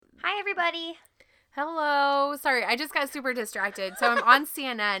everybody. Hello. Sorry, I just got super distracted. So I'm on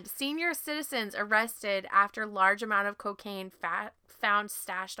CNN. Senior citizens arrested after large amount of cocaine found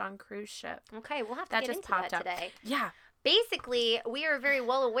stashed on cruise ship. Okay, we'll have to get into that today. Yeah. Basically, we are very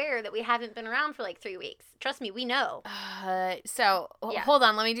well aware that we haven't been around for like 3 weeks. Trust me, we know. Hold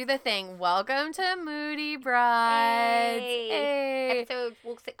on. Let me do the thing. Welcome to Moody Brides. Hey. Episode,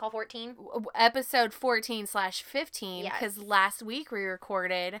 we'll call 14. Episode 14/15. Because last week we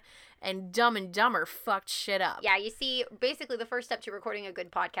recorded and Dumb and Dumber fucked shit up. Yeah, you see, basically the first step to recording a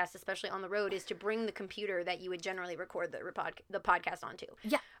good podcast, especially on the road, is to bring the computer that you would generally record the podcast onto.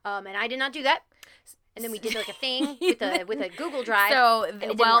 Yeah. And I did not do that. And then we did like a thing with a Google Drive. So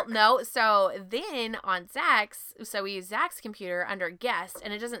then on Zach's, so we use Zach's computer under guest,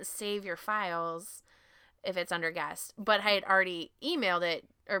 and it doesn't save your files if it's under guest. But I had already emailed it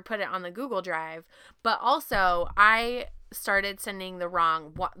or put it on the Google Drive. But also I started sending the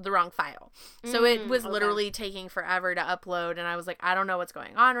wrong file. So it was literally taking forever to upload, and I was like, I don't know what's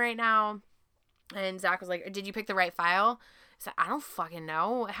going on right now. And Zach was like, did you pick the right file? I said, I don't fucking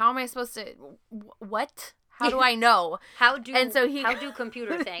know. How am I supposed to what? How do I know? How do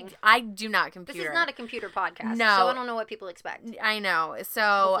computer things? I do not computer. This is not a computer podcast. No. So I don't know what people expect. I know.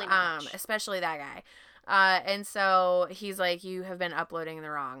 So especially that guy. And so he's like, you have been uploading the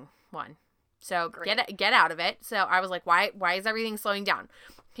wrong one. So get out of it. So I was like, why is everything slowing down?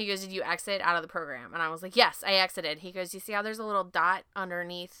 He goes, did you exit out of the program? And I was like, yes, I exited. He goes, you see how there's a little dot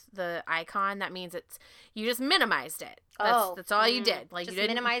underneath the icon? That means you just minimized it. That's all you did. Like, just you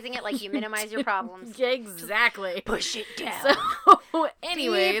didn't minimizing it like you minimize your problems. Exactly. Push it down. So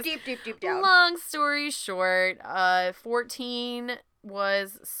anyways, deep down. Long story short, 14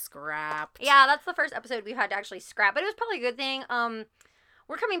 was scrapped. Yeah, that's the first episode we've had to actually scrap, but it was probably a good thing.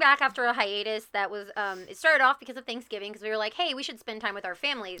 We're coming back after a hiatus that was, it started off because of Thanksgiving, because we were like, hey, we should spend time with our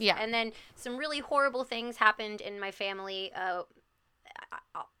families. Yeah. And then some really horrible things happened in my family. All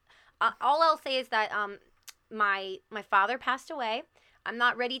I'll say is that my father passed away. I'm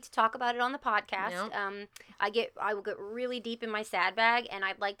not ready to talk about it on the podcast. Nope. I will get really deep in my sad bag, and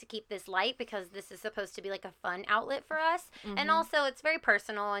I'd like to keep this light because this is supposed to be like a fun outlet for us. Mm-hmm. And also it's very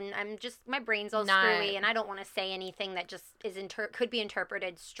personal, and my brain's all screwy, and I don't want to say anything that just could be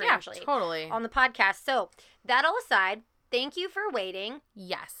interpreted strangely. Yeah, totally. On the podcast. So that all aside, thank you for waiting.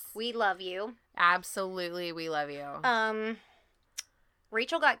 Yes. We love you. Absolutely, we love you.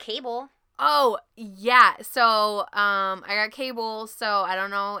 Rachel got cable. Oh, yeah. So, I got cable, so I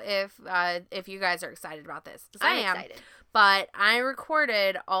don't know if you guys are excited about this. I'm excited. But I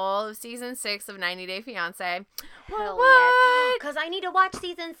recorded all of season 6 of 90 Day Fiancé. Hell yes. Because I need to watch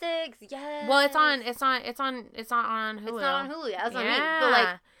season 6. Yes. Well, it's not on Hulu. It's not on Hulu. Yeah, that's what I mean. Yeah. But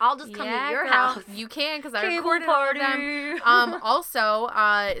like, I'll just come to your house. You can, because I recorded all of them. Also,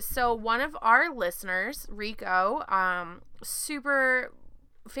 so one of our listeners, Rico, super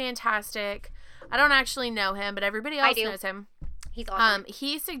fantastic. I don't actually know him, but everybody else knows him. He's awesome.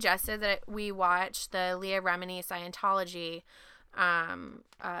 He suggested that we watch the Leah Remini Scientology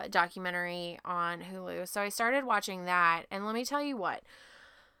documentary on Hulu. So I started watching that, and let me tell you what.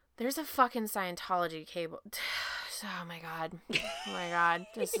 There's a fucking Scientology cable. Oh my god.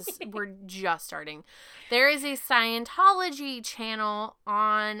 We're just starting. There is a Scientology channel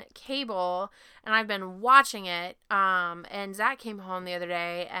on cable, and I've been watching it. And Zach came home the other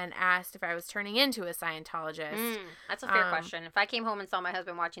day and asked if I was turning into a Scientologist. That's a fair question. If I came home and saw my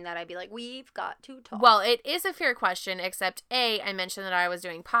husband watching that, I'd be like, we've got to talk. Well, it is a fair question, except A, I mentioned that I was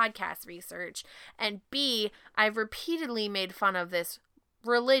doing podcast research, and B, I've repeatedly made fun of this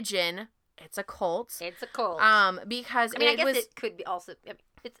religion. It's a cult. Because I guess it could be also.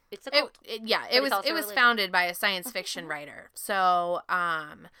 It's a cult. It was founded by a science fiction writer. So,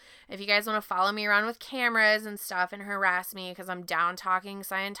 if you guys want to follow me around with cameras and stuff and harass me because I'm down talking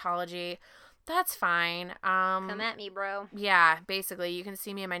Scientology, that's fine. Come at me, bro. Yeah, basically, you can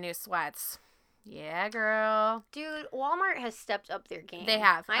see me in my new sweats. Yeah, girl. Dude, Walmart has stepped up their game. They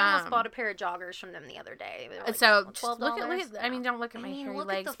have. I almost bought a pair of joggers from them the other day. They were like so $12. look at I mean, don't look at my hairy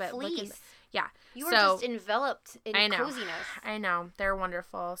legs, but fleece. look at yeah. You are just enveloped in coziness. I know. They're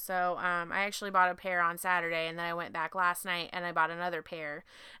wonderful. So, I actually bought a pair on Saturday, and then I went back last night and I bought another pair,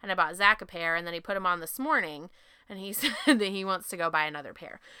 and I bought Zach a pair, and then he put them on this morning. And he said that he wants to go buy another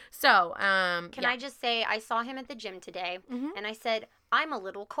pair. So, Can I just say, I saw him at the gym today, and I said, I'm a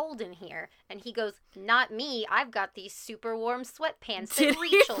little cold in here. And he goes, not me. I've got these super warm sweatpants that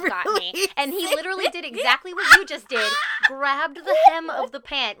Rachel got me. And he literally did exactly what you just did. grabbed the hem of the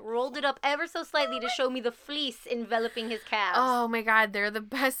pant, rolled it up ever so slightly to show me the fleece enveloping his calves. Oh my God, they're the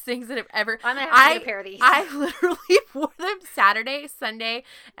best things that have ever. I'm gonna have to get a pair of these. I literally wore them Saturday, Sunday,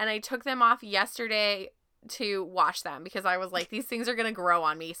 and I took them off yesterday to wash them because I was like, these things are gonna grow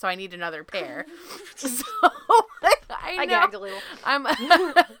on me, so I need another pair. So I gagged a little. I'm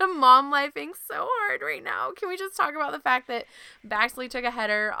mom lifing so hard right now. Can we just talk about the fact that Baxley took a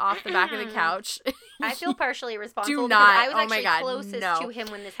header off the back of the couch? I feel partially responsible Do not. because I was actually closest to him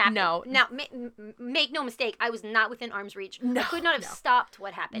when this happened. No. Now, make no mistake, I was not within arm's reach. No, I could not have stopped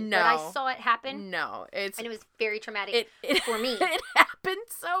what happened. No. But I saw it happen. No. And it was very traumatic for me. It happened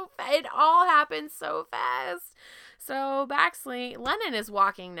so fast. It all happened so fast. So Baxley, Lennon is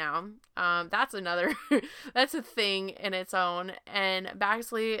walking now. That's another, that's a thing in its own. And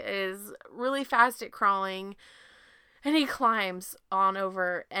Baxley is really fast at crawling. And he climbs on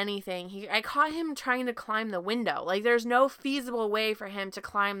over anything. I caught him trying to climb the window. Like, there's no feasible way for him to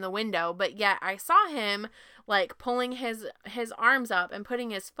climb the window. But yet I saw him, like, pulling his arms up and putting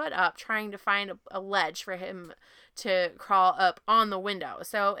his foot up, trying to find a ledge for him to crawl up on the window.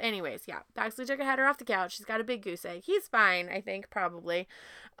 So, anyways, yeah. Baxley took a header off the couch. He's got a big goose egg. He's fine, I think, probably.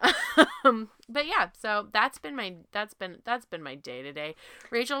 But yeah, so that's been my day today.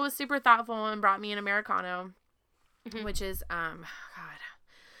 Rachel was super thoughtful and brought me an Americano. Mm-hmm. Which is, God,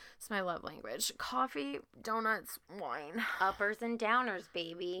 it's my love language. Coffee, donuts, wine. Uppers and downers,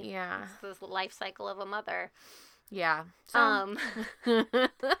 baby. Yeah. It's the life cycle of a mother. Yeah. So.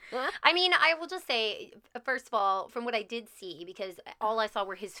 I mean, I will just say, first of all, from what I did see, because all I saw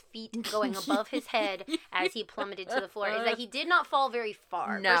were his feet going above his head as he plummeted to the floor, is that he did not fall very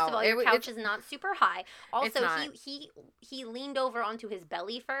far. No, first of all, your couch is not super high. Also, he leaned over onto his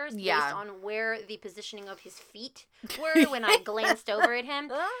belly first, based on where the positioning of his feet were when I glanced over at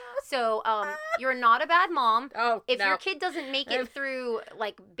him. So, you're not a bad mom. Oh, if your kid doesn't make it through,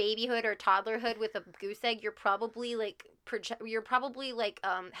 like, babyhood or toddlerhood with a goose egg, you're probably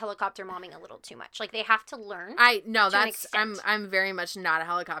helicopter momming a little too much. Like, they have to learn. I'm very much not a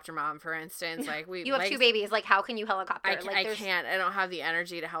helicopter mom, for instance. Like, you have two babies. Like, how can you helicopter? I can't. I don't have the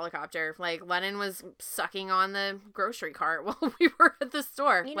energy to helicopter. Like, Lennon was sucking on the grocery cart while we were at the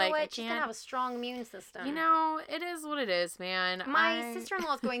store. You know what? She's gonna have a strong immune system. You know, it is what it is, man. My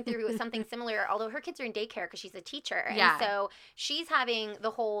sister-in-law is going through something similar, although her kids are in daycare because she's a teacher. Yeah. And so she's having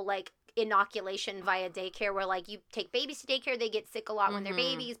the whole, like, inoculation via daycare where, like, you take babies to daycare, they get sick a lot when they're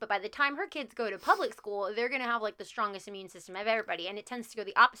babies, but by the time her kids go to public school, they're gonna have, like, the strongest immune system of everybody, and it tends to go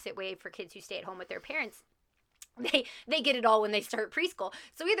the opposite way for kids who stay at home with their parents. They get it all when they start preschool.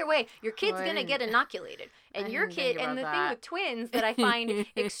 So either way, your kid's gonna get inoculated. And your kid, and the thing with twins that I find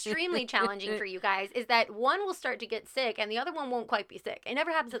extremely challenging for you guys is that one will start to get sick and the other one won't quite be sick. It never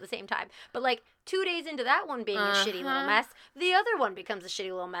happens at the same time. But, like, 2 days into that one being a shitty little mess, the other one becomes a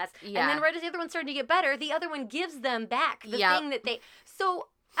shitty little mess. Yeah. And then right as the other one's starting to get better, the other one gives them back the thing that they... So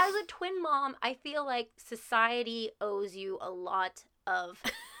as a twin mom, I feel like society owes you a lot of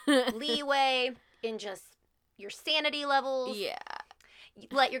leeway in just your sanity levels. Yeah.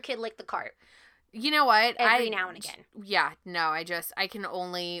 Let your kid lick the cart. You know what? Every now and again. Yeah, no, I can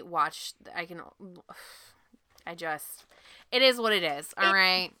only watch, it is what it is, all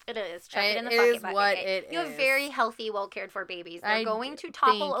right? It is. Chuck it in the pocket bucket. What it is. You have very healthy, well-cared for babies. They're going to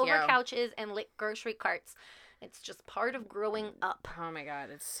topple over couches and lick grocery carts. It's just part of growing up. Oh my God,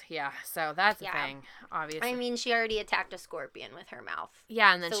 so that's a thing, obviously. I mean, she already attacked a scorpion with her mouth.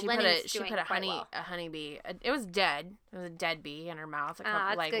 Yeah, and then she put a honeybee. It was dead. It was a dead bee in her mouth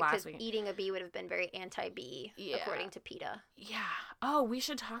last week. Eating a bee would have been very anti-bee, according to PETA. Yeah. Oh, we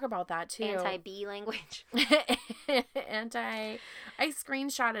should talk about that too. Anti-bee language. I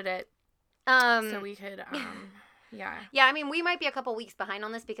screenshotted it. So we could Yeah. Yeah, I mean, we might be a couple weeks behind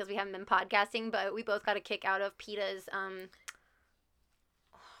on this because we haven't been podcasting, but we both got a kick out of PETA's, oh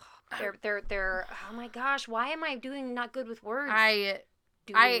my gosh, why am I doing not good with words? Not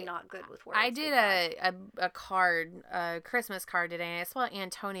good with words. I did a card, a Christmas card today, and I spelled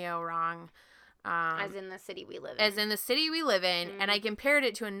Antonio wrong. As in the city we live in. And I compared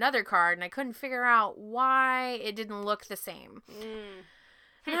it to another card, and I couldn't figure out why it didn't look the same.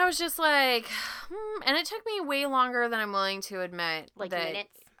 And I was just like, and it took me way longer than I'm willing to admit. Like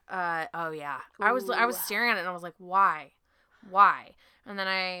minutes? Oh yeah. Ooh. I was staring at it and I was like, why? And then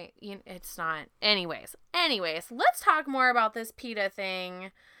it's not. Anyways, let's talk more about this PETA thing.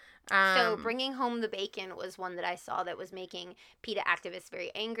 So bringing home the bacon was one that I saw that was making PETA activists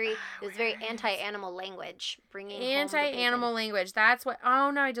very angry. It was very anti-animal language. Anti-animal language. That's what. Oh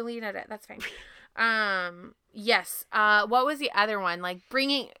no, I deleted it. That's fine. Yes. What was the other one? Like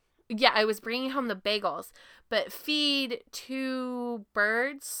bringing Yeah, I was bringing home the bagels, but feed 2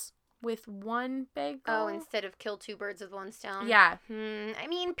 birds with 1 bagel. Oh, instead of kill 2 birds with 1 stone. Yeah. I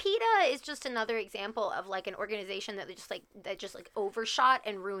mean, PETA is just another example of like an organization that just overshot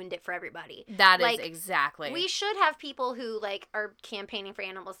and ruined it for everybody. That like, is exactly. We should have people who like are campaigning for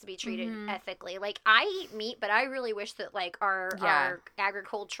animals to be treated ethically. Like, I eat meat, but I really wish that like our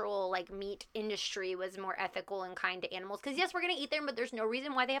agricultural like meat industry was more ethical and kind to animals. Because yes, we're gonna eat them, but there's no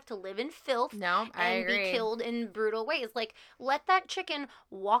reason why they have to live in filth. No, I agree. And be killed in brutal ways. Like, let that chicken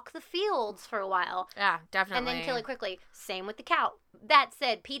walk the fields for a while. Yeah, definitely. And then kill it quickly. Same with the cow. That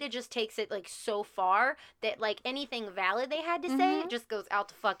said, PETA just takes it like so far that like anything valid they had to say just goes out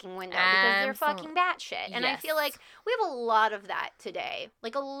the fucking window because they're fucking batshit. And I feel like we have a lot of that today.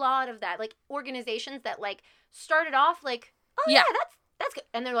 Like a lot of that. Like organizations that like started off like, oh yeah that's good.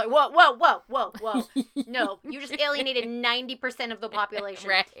 And they're like, whoa. No, you just alienated 90% of the population.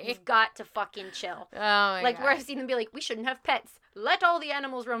 Right. You've got to fucking chill. Oh my like, God. where I've seen them be like, we shouldn't have pets. Let all the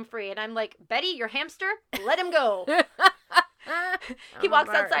animals roam free. And I'm like, Betty, your hamster, let him go. He walks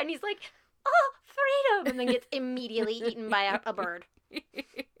outside and he's like, oh, freedom. And then gets immediately eaten by a bird.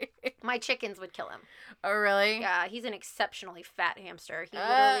 My chickens would kill him. Oh, really? Yeah, he's an exceptionally fat hamster. He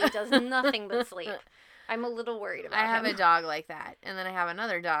literally does nothing but sleep. I'm a little worried about him. I have a dog like that, and then I have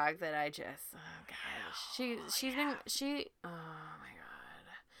another dog that I just, oh god,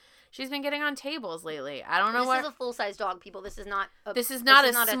 she's been getting on tables lately. I don't know what. This is a full size dog, people. This is not a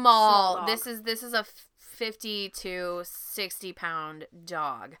small dog. This is a 50 to 60 pound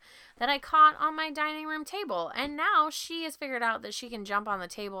dog that I caught on my dining room table, and now she has figured out that she can jump on the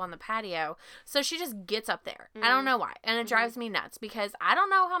table on the patio, so she just gets up there. I don't know why, and it drives me nuts because I don't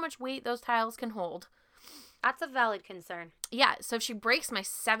know how much weight those tiles can hold. That's a valid concern. Yeah, so if she breaks my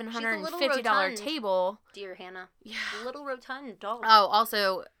 $750 table... Dear Hannah. Yeah. Little rotund dog. Oh,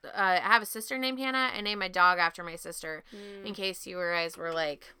 also, I have a sister named Hannah. I named my dog after my sister, in case you guys were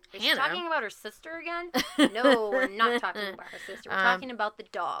like, Is Hannah? she talking about her sister again? No, we're not talking about her sister. We're talking about the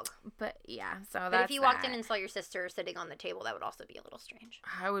dog. But, yeah, so But if you walked in and saw your sister sitting on the table, that would also be a little strange.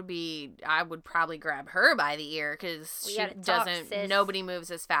 I would probably grab her by the ear, because nobody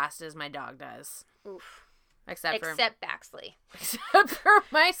moves as fast as my dog does. Oof. Except Baxley. Except for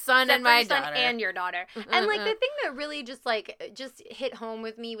my son and my daughter. And your daughter. And, like, the thing that really just hit home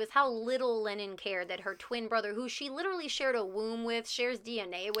with me was how little Lennon cared that her twin brother, who she literally shared a womb with, shares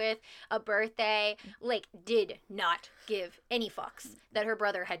DNA with, a birthday, like, did not give any fucks that her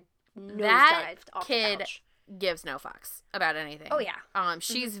brother had nosedived off the couch. Gives no fucks about anything. Oh yeah.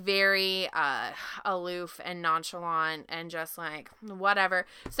 She's very aloof and nonchalant and just like whatever.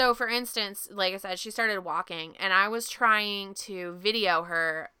 So for instance, like I said, she started walking and I was trying to video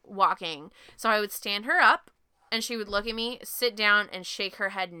her walking. So I would stand her up and she would look at me, sit down, and shake her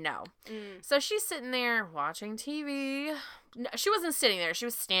head no. So she's sitting there watching TV. No, she wasn't sitting there. She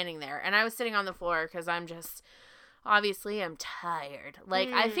was standing there. And I was sitting on the floor because I'm tired. Like,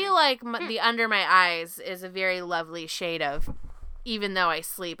 I feel like the under my eyes is a very lovely shade of, even though I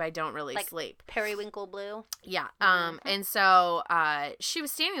sleep, I don't really sleep. Periwinkle blue. Yeah. And so she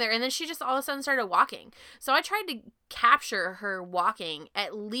was standing there, and then she just all of a sudden started walking. So I tried to capture her walking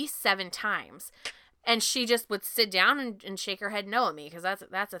at least 7 times. And she just would sit down and shake her head no at me, because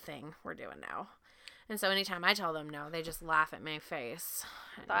that's a thing we're doing now. And so anytime I tell them no, they just laugh at my face.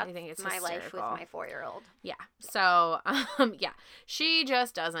 That's I think it's my hysterical. life with my 4-year-old. Yeah. So, yeah, she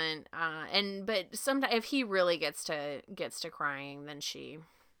just doesn't. But sometimes if he really gets to crying, then she'll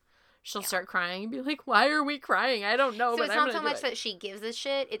start crying and be like, "Why are we crying? I don't know." So but it's not so much that she gives a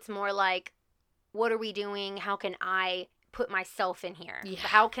shit. It's more like, what are we doing? How can I put myself in here? Yeah,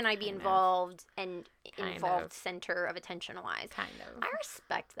 how can I be involved and involved center of attention wise? Kind of. I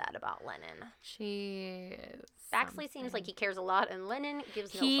respect that about Lennon. She is Baxley seems like he cares a lot, and Lennon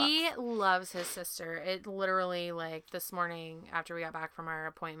gives no fucks. He loves his sister. It literally, like, this morning after we got back from our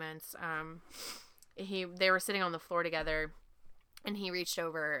appointments, they were sitting on the floor together, and he reached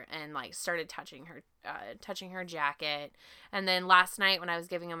over and, like, started touching her jacket. And then last night when I was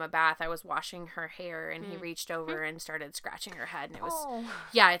giving him a bath, I was washing her hair, and he reached over and started scratching her head. And it was,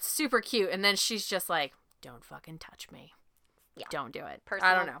 it's super cute. And then she's just like, "Don't fucking touch me. Yeah. Don't do it."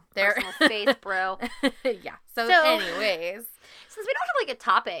 I don't know. Personal space, bro. Yeah. So anyways. Since we don't have, like, a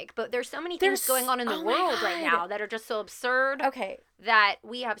topic, but there's so many things going on in the world right now that are just so absurd. Okay. That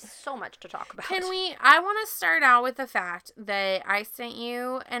we have so much to talk about. I want to start out with the fact that I sent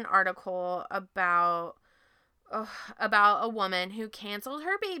you an article about a woman who canceled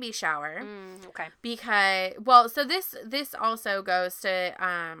her baby shower. Okay. Because, so this also goes to,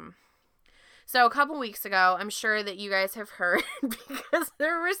 So a couple weeks ago, I'm sure that you guys have heard because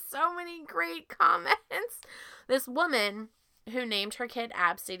there were so many great comments. This woman who named her kid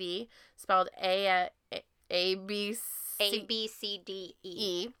Absidy, spelled A-B-C-D-E,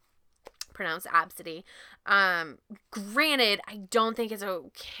 pronounced Absidy. Granted, I don't think it's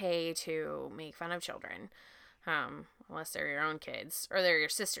okay to make fun of children, unless they're your own kids or they're your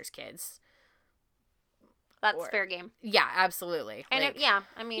sister's kids. That's fair game. Yeah, absolutely. And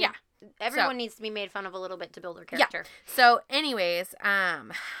everyone needs to be made fun of a little bit to build their character. Yeah. So, anyways,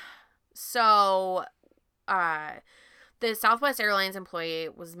 the Southwest Airlines employee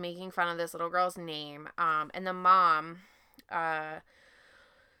was making fun of this little girl's name, and the mom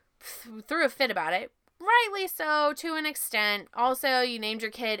threw a fit about it. Rightly so, to an extent. Also, you named your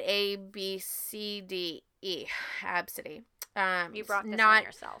kid A-B-C-D-E, Absidy. You brought this on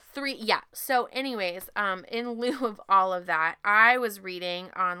yourself. So, anyways, in lieu of all of that, I was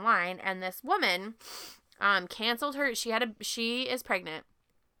reading online, and this woman canceled her. She is pregnant,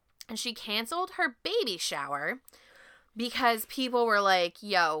 and she canceled her baby shower because people were like,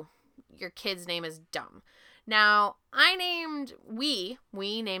 "Yo, your kid's name is dumb." Now, we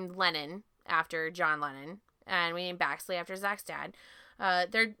named Lennon after John Lennon, and we named Baxley after Zach's dad.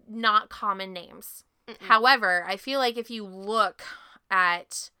 They're not common names. Mm-mm. However, I feel like if you look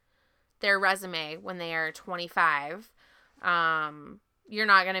at their resume when they are 25, you're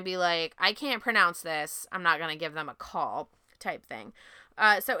not going to be like, I can't pronounce this, I'm not going to give them a call type thing.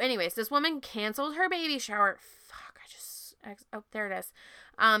 So anyways, this woman canceled her baby shower. There it is.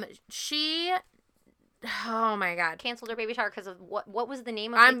 Oh my God. Canceled her baby shower because of what was the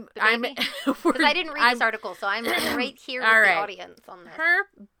name of the baby? Because I didn't read this article, so I'm right here with the audience on this. Her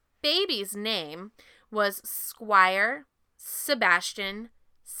baby's name was Squire Sebastian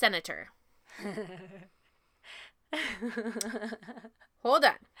Senator. Hold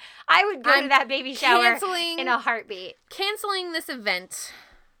on. I would go to that baby shower in a heartbeat. Canceling this event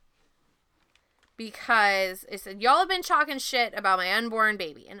because it said, y'all have been talking shit about my unborn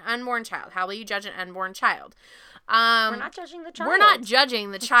baby, an unborn child. How will you judge an unborn child? We're not judging the child. We're not judging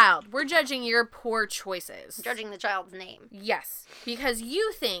the child. We're judging your poor choices. Judging the child's name. Yes. Because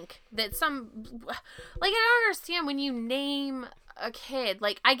you think that I don't understand when you name a kid.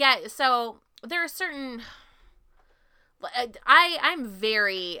 So there are certain... I'm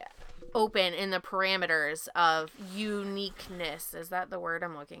very open in the parameters of uniqueness. Is that the word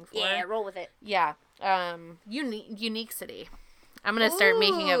I'm looking for? Yeah, roll with it. Yeah. Unique city. I'm going to start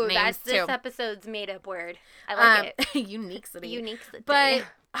making up names that's too. This episode's made up word. I like it. Unique city. Unique city. But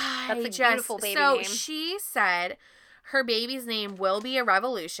that's a beautiful baby name. So she said her baby's name will be a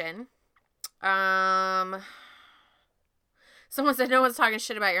revolution. Someone said no one's talking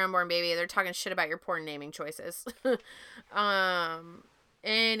shit about your unborn baby. They're talking shit about your poor naming choices.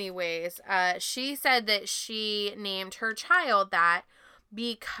 Anyways, she said that she named her child that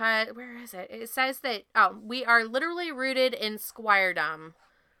because, where is it? It says that, we are literally rooted in squiredom.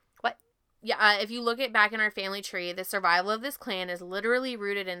 What? Yeah, if you look back in our family tree, the survival of this clan is literally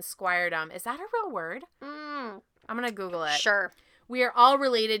rooted in squiredom. Is that a real word? I'm going to Google it. Sure. We are all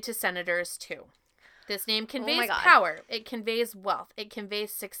related to senators, too. This name conveys power. It conveys wealth. It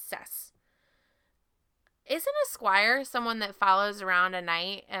conveys success. Isn't a squire someone that follows around a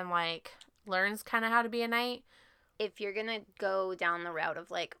knight and, learns kind of how to be a knight? If you're going to go down the route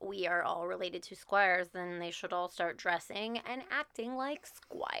of, we are all related to squires, then they should all start dressing and acting like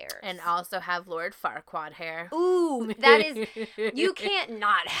squires. And also have Lord Farquaad hair. Ooh, that is... You can't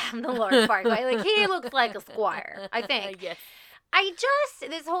not have the Lord Farquaad. He looks like a squire, I think. Yes.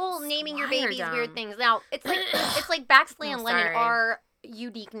 This whole naming your babies weird things. Now, it's like Baxley and Lennon are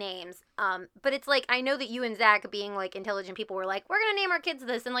unique names. But it's I know that you and Zach, being intelligent people, were like, we're going to name our kids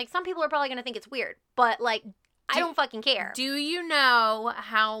this. And some people are probably going to think it's weird. But I don't fucking care. Do you know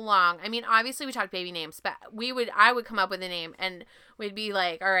how long? I mean, obviously we talked baby names, but I would come up with a name and we'd be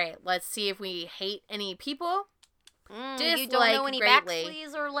like, all right, let's see if we hate any people. You don't know any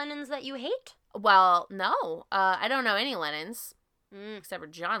Baxleys or Lennons that you hate? Well, no. I don't know any Lennons. Except for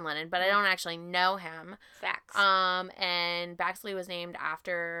John Lennon, but I don't actually know him. Facts. And Baxley was named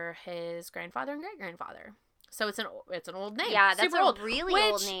after his grandfather and great-grandfather. So it's an old name. Yeah, that's super old. Really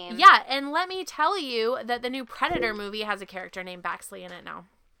old name. Yeah, and let me tell you that the new Predator movie has a character named Baxley in it now.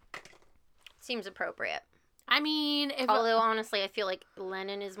 Seems appropriate. I mean, although honestly, I feel like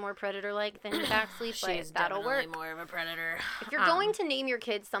Lennon is more predator-like than Baxley, but that'll work. More of a predator. If you're going to name your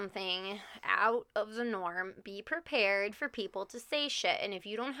kid something out of the norm, be prepared for people to say shit. And if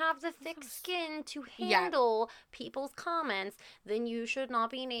you don't have the thick skin to handle people's comments, then you should not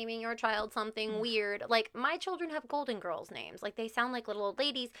be naming your child something weird. Like, my children have Golden Girls names. Like, they sound like little old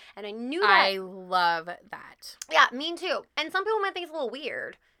ladies, and I knew that. I love that. Yeah, me too. And some people might think it's a little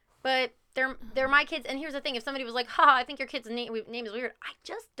weird, but they're my kids. And here's the thing: if somebody was like, I think your kid's name is weird, I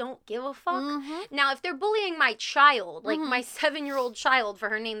just don't give a fuck. Mm-hmm. Now, if they're bullying my child, like my 7-year-old child for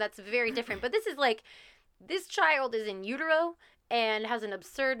her name, that's very different. But this is like, this child is in utero and has an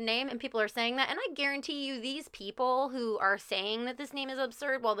absurd name, and people are saying that. And I guarantee you, these people who are saying that this name is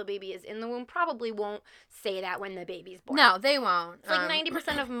absurd while the baby is in the womb probably won't say that when the baby's born. No, they won't. It's like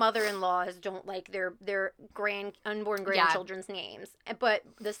 90% of mother-in-laws don't like their unborn grandchildren's names. But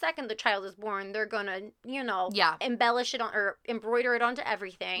the second the child is born, they're gonna, embellish it on or embroider it onto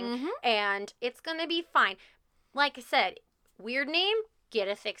everything, and it's gonna be fine. Like I said, weird name. Get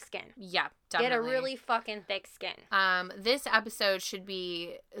a thick skin. Yeah, definitely. Get a really fucking thick skin. This episode should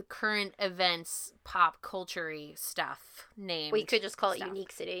be current events, pop culture-y stuff named. We could just call it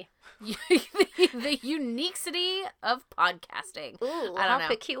Unique City. The unique city of podcasting. Ooh, how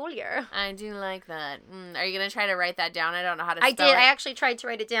peculiar. I do like that. Are you going to try to write that down? I don't know how to spell it. I did. I actually tried to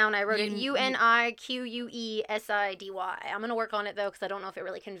write it down. I wrote it UNIQUESIDY. I'm going to work on it, though, because I don't know if it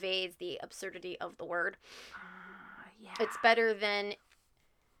really conveys the absurdity of the word. Yeah. It's better than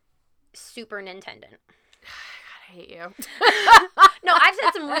Super Nintendo. I hate you. No, I've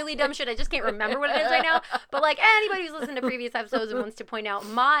said some really dumb shit. I just can't remember what it is right now. But like anybody who's listened to previous episodes and wants to point out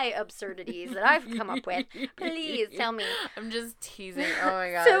my absurdities that I've come up with, please tell me. I'm just teasing. Oh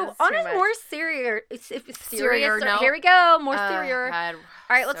my god. So on a more serious note, here we go. More serious. All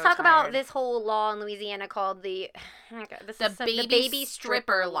right, let's talk about this whole law in Louisiana called the baby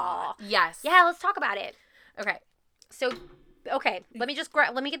stripper law. Yes. Yeah, let's talk about it. Okay. So. Okay, let me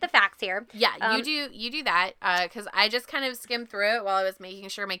get the facts here. Yeah, you do that because I just kind of skimmed through it while I was making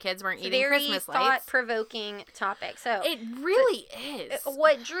sure my kids weren't eating Christmas lights. Very thought-provoking topic. So it really is.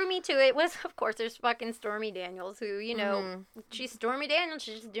 What drew me to it was, of course, there's fucking Stormy Daniels, who she's Stormy Daniels.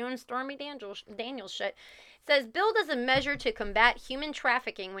 She's just doing Stormy Daniels shit. It says, bill does a measure to combat human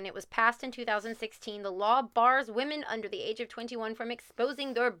trafficking. When it was passed in 2016, the law bars women under the age of 21 from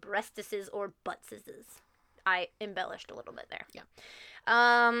exposing their breastises or buttses. I embellished a little bit there. Yeah.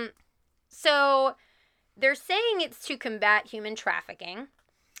 So they're saying it's to combat human trafficking.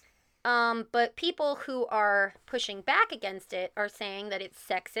 But people who are pushing back against it are saying that it's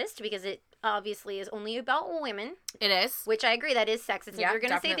sexist because it obviously is only about women. It is. Which I agree, that is sexist. Yeah, if you're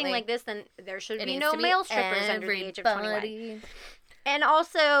going to say things like this, then there should be no male strippers under the age of 21. And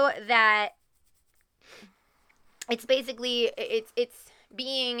also that it's basically, it's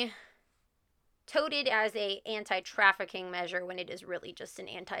being touted as a anti-trafficking measure when it is really just an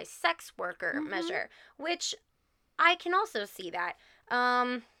anti-sex worker measure, which I can also see that.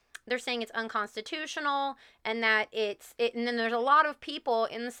 They're saying it's unconstitutional and that and then there's a lot of people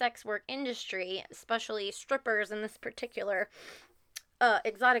in the sex work industry, especially strippers in this particular,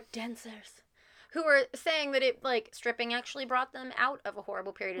 exotic dancers, who are saying that stripping actually brought them out of a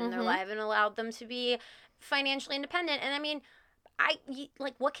horrible period in their life and allowed them to be financially independent. And I mean,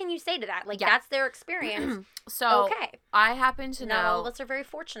 what can you say to that? That's their experience. So, okay. I happen to know. Not all of us are very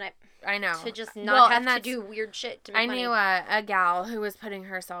fortunate. I know. To just not have to do weird shit to make money. I knew a gal who was putting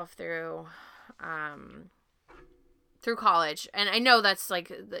herself through college. And I know that's it's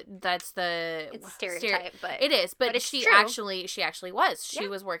a stereotype, but it is. But it's she true. actually was. She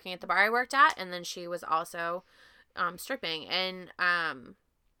was working at the bar I worked at, and then she was also stripping. And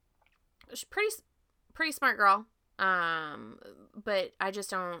she's pretty smart girl. But I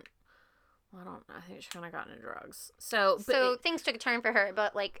just don't. Well, I don't know. I think she kind of got into drugs. So things took a turn for her,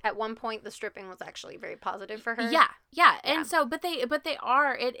 but at one point the stripping was actually very positive for her. Yeah. And so, but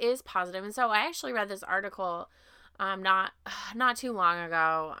it is positive. And so I actually read this article, not too long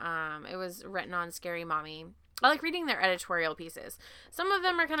ago. It was written on Scary Mommy. I like reading their editorial pieces. Some of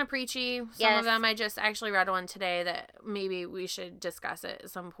them are kind of preachy. Some of them I just actually read one today that maybe we should discuss it at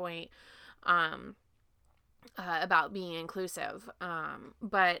some point. About being inclusive.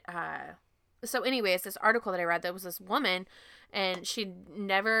 So anyways, this article that I read, there was this woman and she'd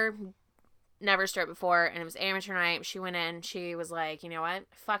never stripped before, and it was amateur night. She went in, she was like, you know what? I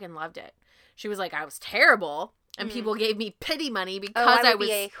fucking loved it. She was like, I was terrible and people gave me pity money Oh, because I would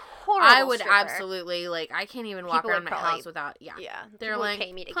be a horrible I would stripper. absolutely, like, I can't even walk People around would my probably- house without, Yeah. They're People would like,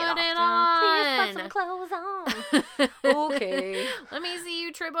 pay me to put get off. it Please put on. some clothes on. Okay. Let me see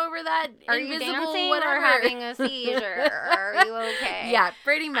you trip over that Are you invisible dancing whatever. or having a seizure? Are you okay? Yeah,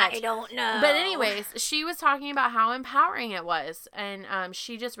 pretty much. I don't know. But anyways, she was talking about how empowering it was, and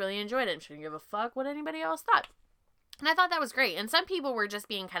she just really enjoyed it. She didn't give a fuck what anybody else thought. And I thought that was great. And some people were just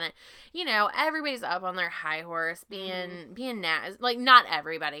being kind of, everybody's up on their high horse, being like, not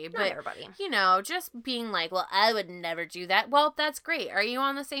everybody, Not but everybody. just being like, well, I would never do that. Well, that's great. Are you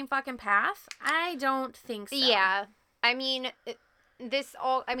on the same fucking path? I don't think so. Yeah. I mean, this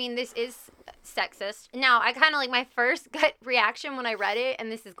is sexist. Now, I kind of like my first gut reaction when I read it,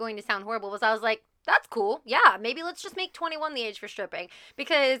 and this is going to sound horrible, was I was like, that's cool. Yeah, maybe let's just make 21 the age for stripping,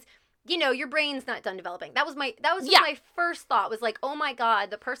 because your brain's not done developing. That was just my first thought, was like, oh my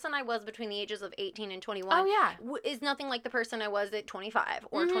God, the person I was between the ages of 18 and 21 is nothing like the person I was at 25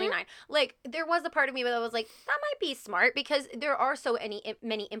 or 29. Like, there was a part of me that was like, that might be smart, because there are so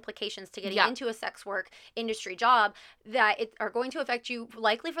many implications to getting into a sex work industry job that are going to affect you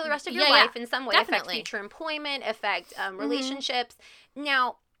likely for the rest of your life in some way. Definitely. Affect future employment, affect relationships.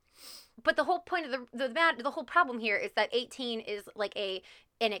 Now, but the whole point of the whole problem here is that 18 is like an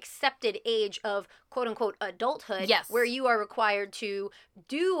accepted age of quote unquote adulthood, where you are required to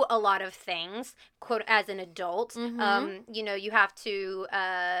do a lot of things, quote, as an adult. You have to,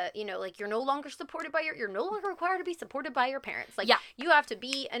 like, you're no longer required to be supported by your parents. Like, you have to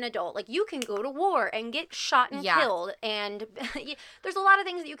be an adult. Like, you can go to war and get shot and killed, and there's a lot of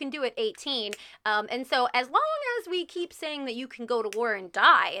things that you can do at 18. And so as long as we keep saying that you can go to war and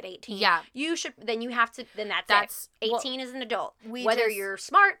die at 18, you should, then that's it. 18 is an adult. Whether you're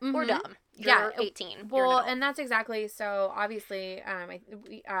smart or dumb. You're 18. Well, and that's exactly, so obviously,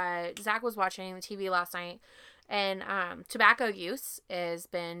 Zach was watching the TV last night, and tobacco use has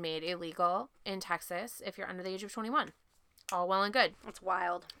been made illegal in Texas if you're under the age of 21. All well and good. That's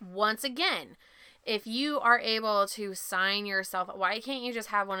wild. Once again, if you are able to sign yourself, why can't you just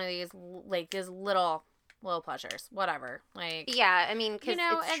have one of these, like, these little pleasures, whatever, like, yeah, I mean, because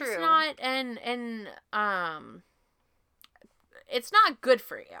it's true. It's not, it's not good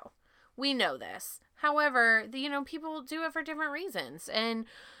for you. We know this. However, people do it for different reasons, and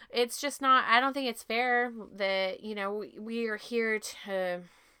it's just not, I don't think it's fair that, we are here to,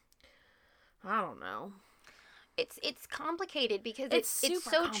 I don't know. It's complicated, because it's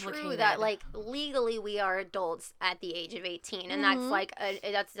so true that, like, legally we are adults at the age of 18, and that's like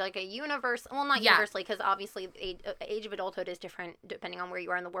a universal, well, not universally, because obviously the age of adulthood is different depending on where you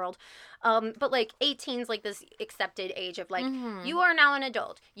are in the world, but like 18 is like this accepted age of, like, you are now an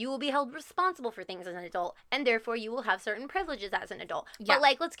adult, you will be held responsible for things as an adult, and therefore you will have certain privileges as an adult. But,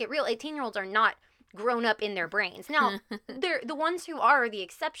 like, let's get real, 18-year-olds are not grown up in their brains. Now, they're the ones who are the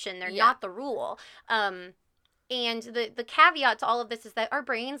exception, they're not the rule. And the caveat to all of this is that our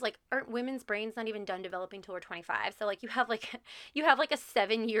brains, like, aren't women's brains not even done developing till we're 25. So, like, you have like a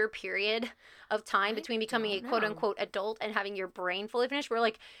 7-year period of time between becoming a quote unquote adult and having your brain fully finished, where,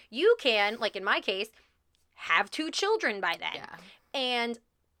 like, you can, like in my case, have 2 children by then. Yeah. And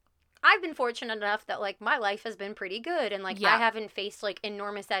I've been fortunate enough that, like, my life has been pretty good, and, like, I haven't faced, like,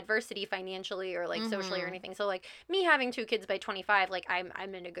 enormous adversity financially or, like, socially or anything. So, like, me having 2 kids by 25, like,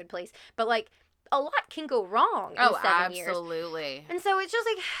 I'm in a good place. But, like, a lot can go wrong in 7 years. Absolutely. And so it's just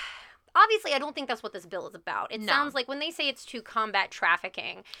like, obviously, I don't think that's what this bill is about. It sounds like when they say it's to combat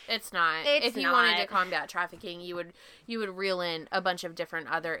trafficking, it's not. If you wanted to combat trafficking, you would reel in a bunch of different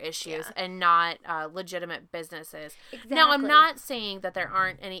other issues and not legitimate businesses. Exactly. Now, I'm not saying that there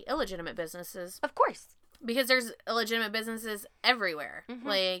aren't any illegitimate businesses. Of course. Because there's illegitimate businesses everywhere.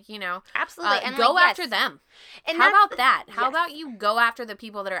 Like, absolutely. And go after them. And how about that? How about you go after the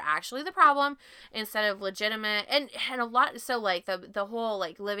people that are actually the problem instead of legitimate, and a lot, so, like, the whole,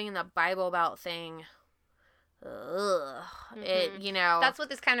 like, living in the Bible Belt thing, that's what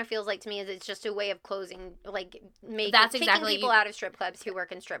this kind of feels like to me, is it's just a way of closing, like, taking people out of strip clubs who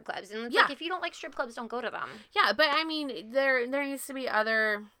work in strip clubs. And it's like, if you don't like strip clubs, don't go to them. Yeah, but I mean, there needs to be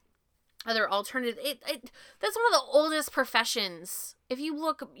other alternative. That's one of the oldest professions. If you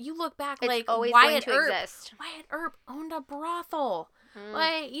look back, it's like, always Wyatt going to Earp. exist. Wyatt Earp owned a brothel.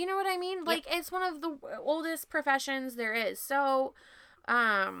 Like, you know what I mean? Yep. Like, it's one of the oldest professions there is. So,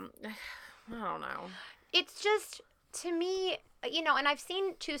 I don't know. It's just, to me, and I've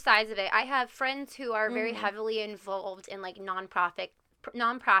seen 2 sides of it. I have friends who are very heavily involved in, like, nonprofits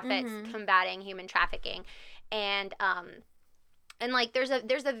combating human trafficking, and like, there's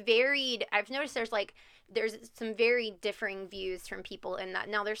a varied, I've noticed there's, like, there's some very differing views from people in that.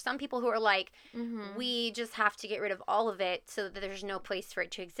 Now, there's some people who are like, we just have to get rid of all of it so that there's no place for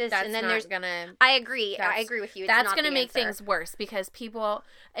it to exist. That's and then not gonna. I agree with you. It's that's not gonna make answer. things worse because people,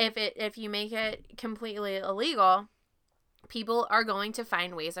 if you make it completely illegal, people are going to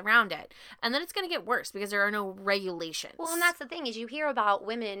find ways around it. And then it's going to get worse because there are no regulations. Well, and that's the thing is you hear about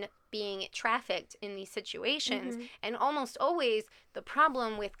women being trafficked in these situations. And almost always the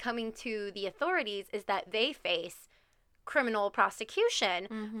problem with coming to the authorities is that they face criminal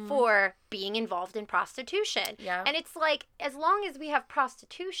prosecution for being involved in prostitution. Yeah. And it's like, as long as we have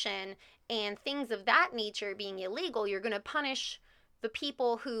prostitution and things of that nature being illegal, you're going to punish the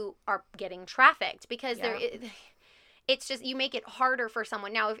people who are getting trafficked because it's just, you make it harder for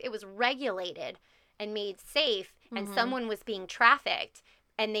someone. Now, if it was regulated and made safe and someone was being trafficked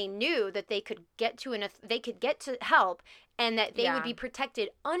and they knew that they could get to help and that they would be protected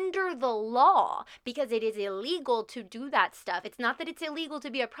under the law because it is illegal to do that stuff. It's not that it's illegal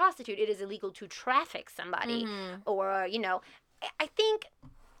to be a prostitute. It is illegal to traffic somebody or, you know, I think...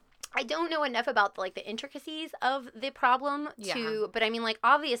 I don't know enough about the intricacies of the problem but I mean, like,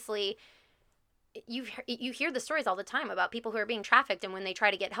 obviously you hear the stories all the time about people who are being trafficked and when they try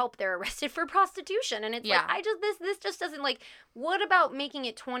to get help they're arrested for prostitution and it's like this just doesn't, like, what about making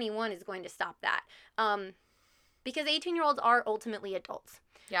it 21 is going to stop that? Because 18-year-olds are ultimately adults.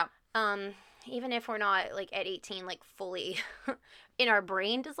 Yeah. Even if we're not, like, at 18, like, fully in our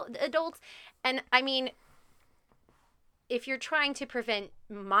brain adults. And I mean, if you're trying to prevent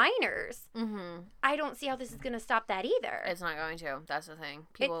minors, I don't see how this is going to stop that either. It's not going to. That's the thing.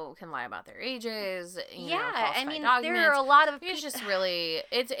 People can lie about their ages. You know, I mean, documents. there are a lot of. It's just really.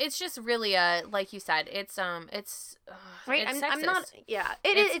 It's just really like you said. It's right. It's I'm not. Yeah,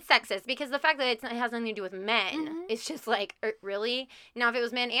 it's sexist because the fact that it has nothing to do with men. It's just like, really. Now, if it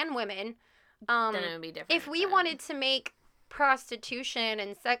was men and women, then it would be different. If we wanted to make prostitution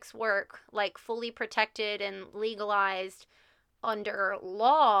and sex work like fully protected and legalized under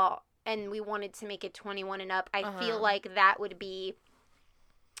law and we wanted to make it 21 and up, I feel like that would be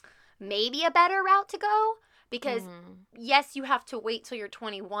maybe a better route to go because yes, you have to wait till you're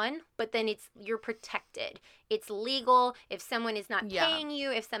 21, but then you're protected. It's legal. If someone is not paying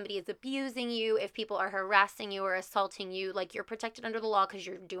you, if somebody is abusing you, if people are harassing you or assaulting you, like, you're protected under the law because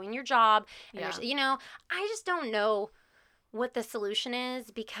you're doing your job. And there's, you know, I just don't know what the solution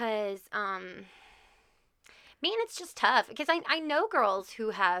is because, man, it's just tough because I know girls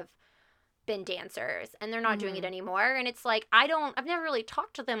who have been dancers and they're not doing it anymore. And it's like, I've never really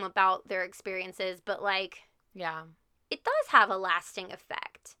talked to them about their experiences, but like, it does have a lasting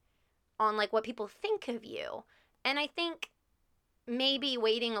effect on like what people think of you. And I think maybe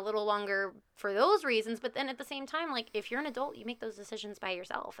waiting a little longer for those reasons, but then at the same time, like, if you're an adult, you make those decisions by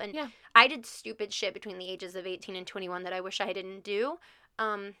yourself. And I did stupid shit between the ages of 18 and 21 that I wish I didn't do.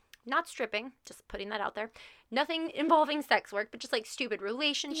 Not stripping, just putting that out there. Nothing involving sex work, but just like stupid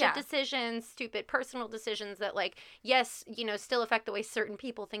relationship decisions, stupid personal decisions that, like, yes, you know, still affect the way certain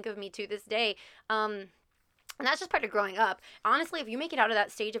people think of me to this day. And that's just part of growing up. Honestly, if you make it out of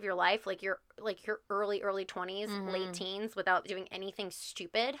that stage of your life, like your early 20s, late teens, without doing anything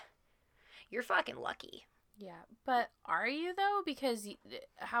stupid, you're fucking lucky. Yeah, but are you though? Because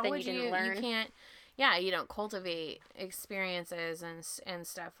how then would you learn? You can't. Yeah, you don't cultivate experiences and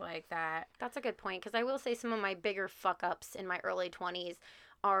stuff like that. That's a good point, because I will say some of my bigger fuck-ups in my early 20s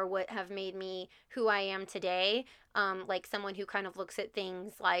are what have made me who I am today. Like someone who kind of looks at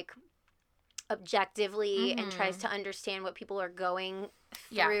things like objectively and tries to understand what people are going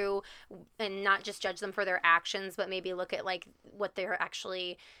through and not just judge them for their actions, but maybe look at like what they're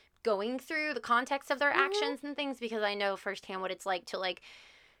actually going through, the context of their actions and things, because I know firsthand what it's like to, like,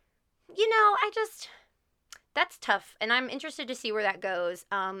 you know, that's tough, and I'm interested to see where that goes.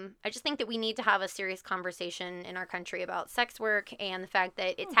 I just think that we need to have a serious conversation in our country about sex work and the fact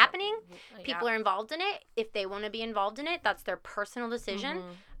that it's happening. People are involved in it. If they want to be involved in it, that's their personal decision.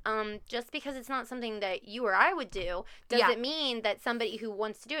 Just because it's not something that you or I would do doesn't mean that somebody who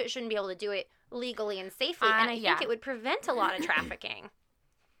wants to do it shouldn't be able to do it legally and safely. And I think it would prevent a lot of trafficking.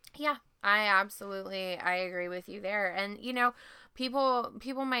 Yeah, I agree with you there. And, you know, people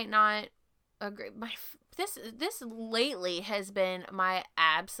might not agree. This lately has been my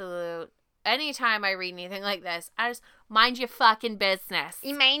absolute, anytime I read anything like this, I just mind your fucking business.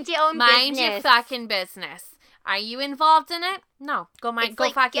 You mind your own business. Mind your fucking business. Are you involved in it? No. Go fuck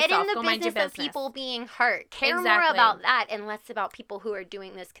yourself. Get in the go mind your business business. of people being hurt. Care more about that and less about people who are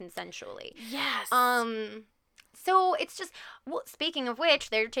doing this consensually. Yes. So it's just, well, speaking of which,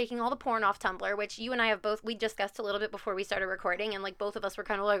 they're taking all the porn off Tumblr, which you and I have both, we discussed a little bit before we started recording, and like both of us were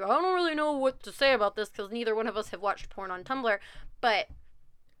kind of like, I don't really know what to say about this because neither one of us have watched porn on Tumblr, but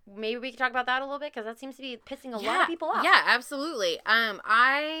maybe we can talk about that a little bit because that seems to be pissing a lot of people off. Yeah, absolutely.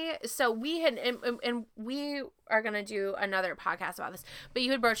 So we had, and we are going to do another podcast about this, but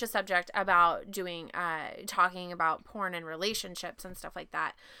you had broached a subject about doing, talking about porn and relationships and stuff like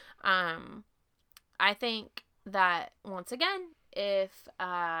that. I think that once again, if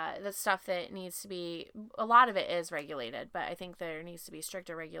the stuff that needs to be, a lot of it is regulated, but I think there needs to be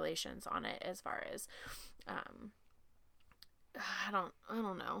stricter regulations on it as far as I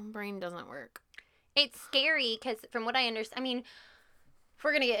don't know, brain doesn't work. It's scary because from what I understand, I mean, if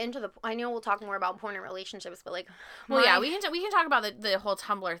we're gonna get into I know we'll talk more about porn and relationships, but like, well, yeah, we can talk about the whole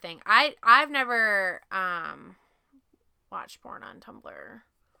Tumblr thing. I've never watched porn on Tumblr.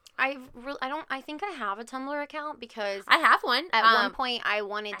 I think I have a Tumblr account because I have one. At one point I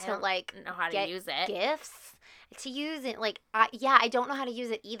wanted to like know how to use it. GIFs to use it. Like, I don't know how to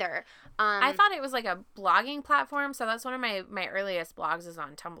use it either. I thought it was like a blogging platform, so that's one of my earliest blogs is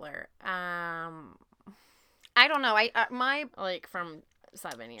on Tumblr. I don't know. My like from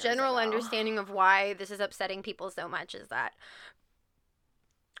 7 years general ago. understanding of why this is upsetting people so much is that,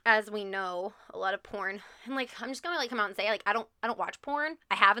 as we know, a lot of porn, and like I'm just gonna like come out and say like I don't watch porn.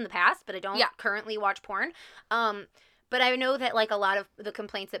 I have in the past, but I don't currently watch porn. But I know that like a lot of the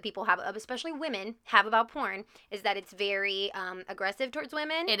complaints that people have, especially women, have about porn is that it's very aggressive towards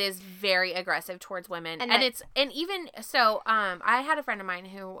women. It is very aggressive towards women, and even so. I had a friend of mine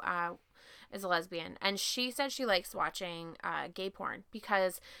who is a lesbian, and she said she likes watching gay porn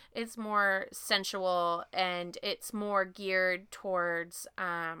because it's more sensual and it's more geared towards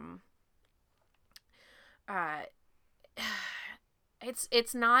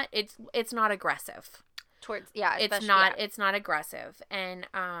it's not aggressive towards it's not aggressive, and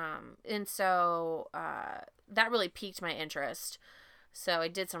so that really piqued my interest, so I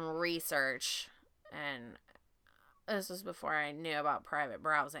did some research, and this was before I knew about private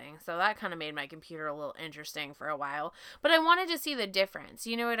browsing, so that kind of made my computer a little interesting for a while. But I wanted to see the difference,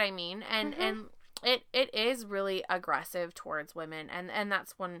 you know what I mean? And and it is really aggressive towards women, and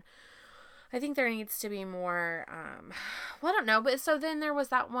that's when I think there needs to be more. Well, I don't know, but so then there was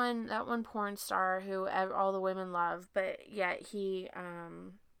that one porn star who all the women love, but yet he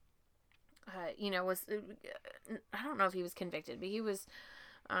was I don't know if he was convicted, but he was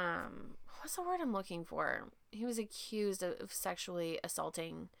what's the word I'm looking for? He was accused of sexually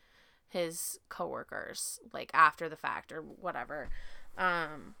assaulting his coworkers, like after the fact or whatever. I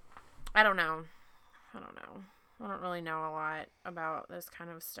don't know. I don't really know a lot about this kind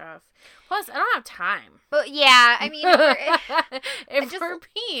of stuff. Plus, I don't have time. But yeah, I mean, if we're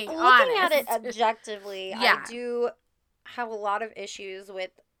being looking honest. at it objectively, I do have a lot of issues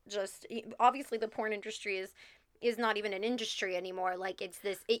with just obviously the porn industry is not even an industry anymore. Like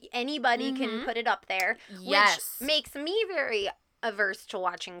anybody can put it up there, which makes me very averse to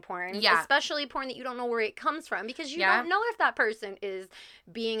watching porn, especially porn that you don't know where it comes from, because you don't know if that person is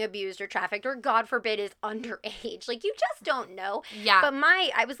being abused or trafficked or, God forbid, is underage. Like, you just don't know. But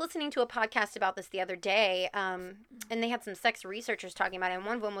I was listening to a podcast about this the other day, and they had some sex researchers talking about it, and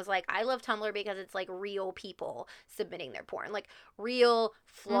one of them was like, I love Tumblr because it's like real people submitting their porn, like real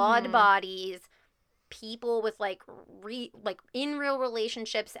flawed bodies, people with like in real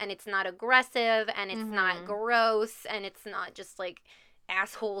relationships, and it's not aggressive, and it's not gross, and it's not just like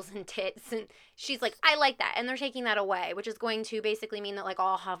assholes and tits. And she's like, I like that, and they're taking that away, which is going to basically mean that like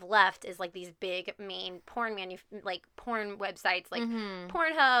all I'll have left is like these big main porn porn websites like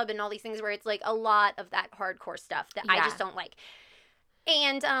Pornhub and all these things where it's like a lot of that hardcore stuff that I just don't like.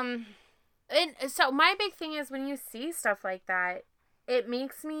 And so my big thing is when you see stuff like that, it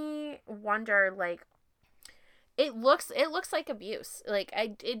makes me wonder, like, it looks like abuse. Like,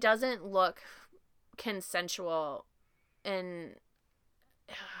 it doesn't look consensual, and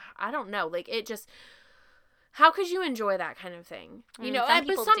I don't know. Like, it just, how could you enjoy that kind of thing? You know, some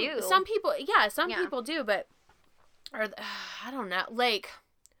people do. Some people, people do, but I don't know. Like,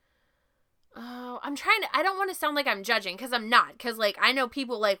 I don't want to sound like I'm judging, because I'm not. Because, like, I know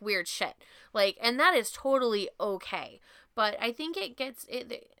people like weird shit. Like, and that is totally okay. But I think it's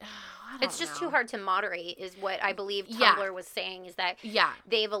just too hard to moderate, is what I believe Tumblr was saying, is that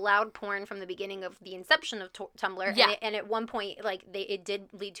they've allowed porn from the beginning of the inception of Tumblr. And at one point, like, it did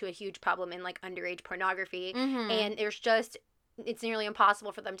lead to a huge problem in, like, underage pornography. And it's nearly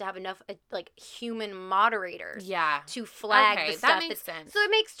impossible for them to have enough, like, human moderators to flag the stuff. That makes sense. So it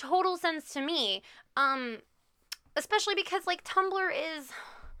makes total sense to me. Especially because, like, Tumblr is...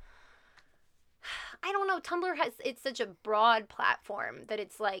 I don't know, Tumblr it's such a broad platform that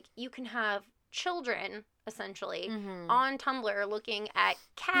it's like you can have children essentially on Tumblr looking at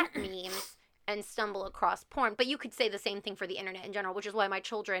cat memes and stumble across porn. But you could say the same thing for the internet in general, which is why my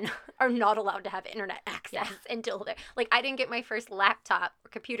children are not allowed to have internet access until they're like, I didn't get my first laptop or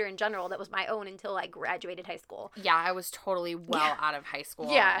computer in general that was my own until I graduated high school. Yeah, I was totally out of high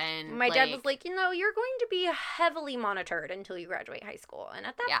school. Yeah. And my dad was like, you're going to be heavily monitored until you graduate high school. And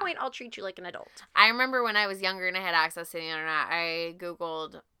at that point, I'll treat you like an adult. I remember when I was younger and I had access to the internet, I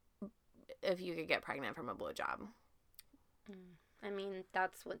Googled if you could get pregnant from a blowjob. I mean,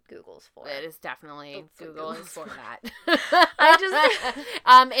 that's what Google's for. It is definitely, Google is for that.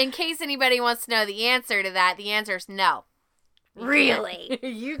 In case anybody wants to know the answer to that, the answer is no. Really?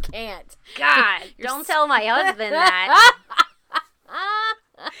 You can't. God, don't tell my husband that.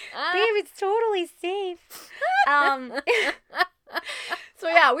 Babe, it's totally safe. So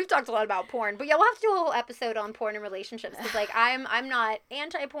yeah, we've talked a lot about porn, but yeah, we'll have to do a whole episode on porn and relationships because like I'm not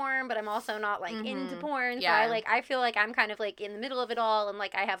anti-porn, but I'm also not like into porn. So I feel like I'm kind of like in the middle of it all, and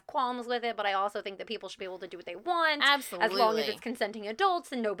like I have qualms with it, but I also think that people should be able to do what they want, absolutely, as long as it's consenting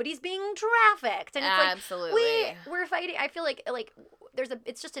adults and nobody's being trafficked. And it's like absolutely, we're fighting. I feel like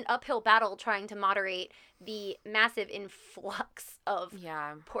it's just an uphill battle trying to moderate the massive influx of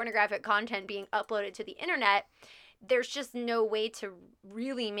pornographic content being uploaded to the internet. There's just no way to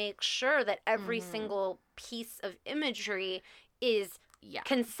really make sure that every single piece of imagery is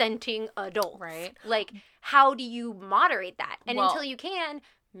consenting adults. Right. Like, how do you moderate that? And until you can,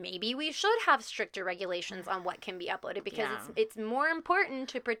 maybe we should have stricter regulations on what can be uploaded because it's more important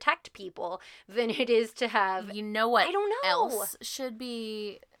to protect people than it is to have... You know what I don't know. else should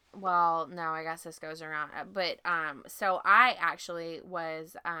be... Well, no, I guess this goes around. But, so I actually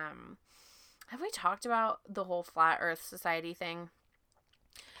was... Have we talked about the whole Flat Earth Society thing?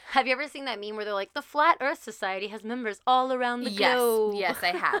 Have you ever seen that meme where they're like, the Flat Earth Society has members all around the globe? Yes,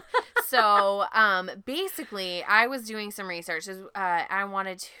 I have. So, basically, I was doing some research. I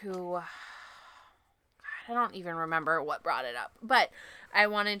wanted to... I don't even remember what brought it up. But I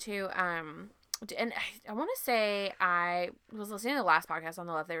wanted to... and I want to say I was listening to the last podcast on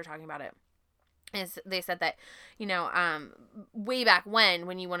the left. They were talking about it. They said that, way back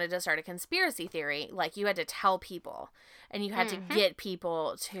when you wanted to start a conspiracy theory, like you had to tell people and you had to get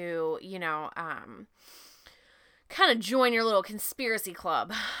people to, kind of join your little conspiracy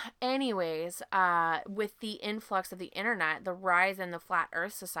club. Anyways, with the influx of the internet, the rise in the Flat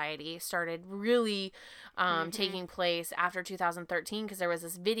Earth Society started really taking place after 2013 because there was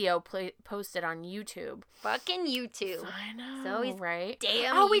this video posted on YouTube. Fucking YouTube. I know. So he's right?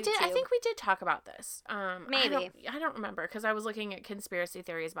 Damn. Oh, we YouTube. did. I think we did talk about this. Maybe. I don't remember because I was looking at conspiracy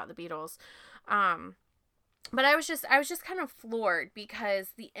theories about the Beatles. But I was just kind of floored because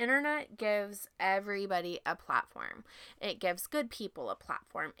the internet gives everybody a platform. It gives good people a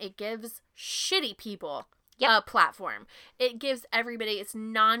platform. It gives shitty people a platform. It gives everybody, it's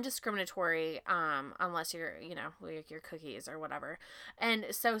non-discriminatory, unless you're, like your cookies or whatever. And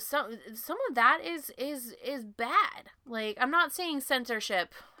so some of that is bad. Like, I'm not saying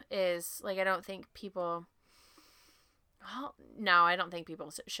censorship is, like, I don't think people... Oh, no, I don't think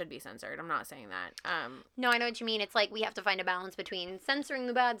people should be censored. I'm not saying that. No, I know what you mean. It's like we have to find a balance between censoring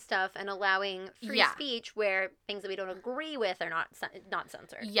the bad stuff and allowing free speech where things that we don't agree with are not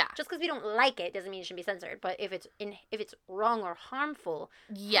censored. Yeah. Just because we don't like it doesn't mean it should be censored. But if it's wrong or harmful,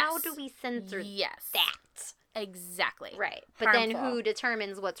 how do we censor that? Exactly. Right. But then who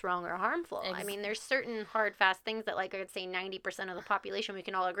determines what's wrong or harmful? I mean, there's certain hard, fast things that, like, I would say 90% of the population we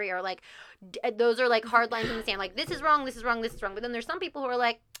can all agree are, like, those are, like, hard lines in the sand. Like, this is wrong, this is wrong, this is wrong. But then there's some people who are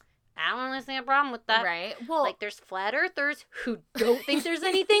like, I don't really see a problem with that. Right. Well, like, there's flat earthers who don't think there's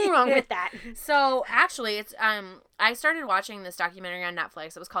anything wrong with that. So, actually, it's, I started watching this documentary on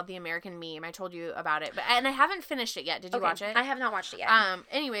Netflix. It was called The American Meme. I told you about it, and I haven't finished it yet. Did you watch it? I have not watched it yet.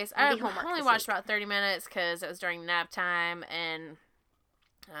 Anyways, I only watched about 30 minutes because it was during nap time, and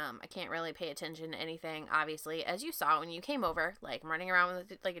I can't really pay attention to anything, obviously, as you saw when you came over. Like, I'm running around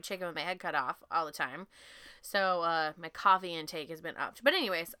with, like, a chicken with my head cut off all the time. So, my coffee intake has been upped. But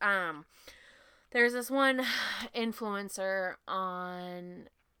anyways, there's this one influencer on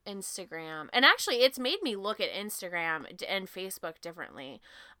Instagram. And actually, it's made me look at Instagram and Facebook differently.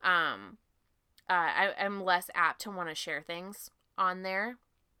 I'm less apt to want to share things on there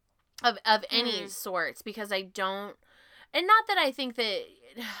of any sorts because I don't... And not that I think that...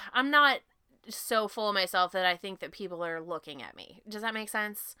 I'm not so full of myself that I think that people are looking at me. Does that make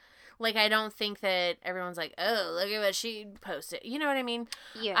sense? Like, I don't think that everyone's like, oh, look at what she posted. You know what I mean?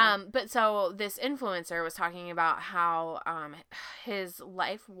 Yeah. But so this influencer was talking about how his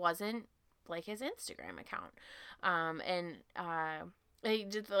life wasn't, like his Instagram account. He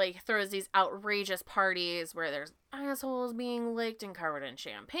just like throws these outrageous parties where there's assholes being licked and covered in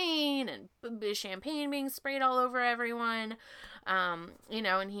champagne and champagne being sprayed all over everyone. You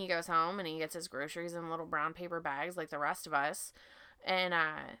know, and he goes home and he gets his groceries in little brown paper bags like the rest of us. And,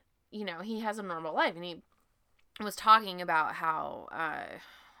 you know, he has a normal life. And he was talking about how,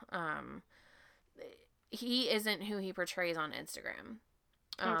 he isn't who he portrays on Instagram.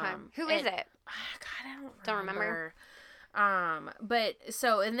 Okay. Who is it? God, I don't remember. But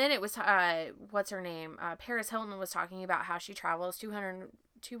so, and then it was, what's her name? Paris Hilton was talking about how she travels 200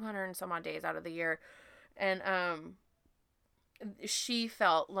 and some odd days out of the year. And, she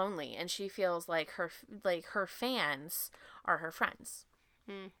felt lonely, and she feels like her fans are her friends.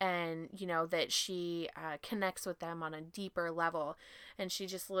 And, you know, that she connects with them on a deeper level. And she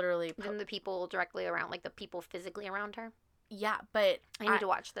just literally... Than the people directly around, like the people physically around her? Yeah, but... I need to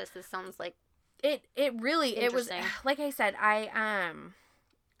watch this. This sounds like... It really... It was... Like I said,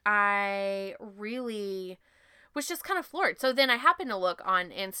 I really was just kind of floored. So then I happened to look on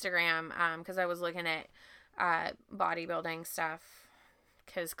Instagram, because I was looking at bodybuilding stuff.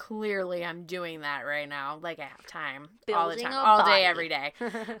 Because clearly I'm doing that right now. Like, I have time. All the time. All day, every day.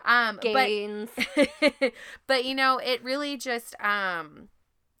 Gains. But, you know, it really just, I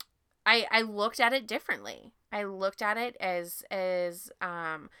looked at it differently. I looked at it as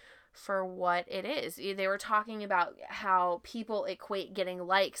for what it is. They were talking about how people equate getting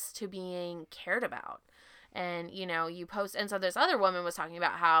likes to being cared about. And, you know, you post, and so this other woman was talking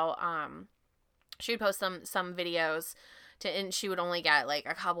about how, she would post some videos and she would only get like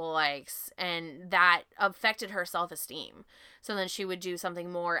a couple likes, and that affected her self-esteem. So then she would do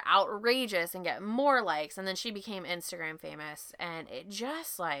something more outrageous and get more likes, and then she became Instagram famous, and it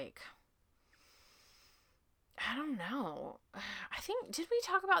just like, I don't know. I think, did we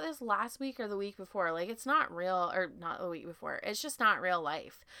talk about this last week or the week before? Like, it's not real, or not the week before. It's just not real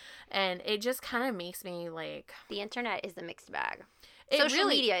life. And it just kind of makes me like... The internet is a mixed bag. Social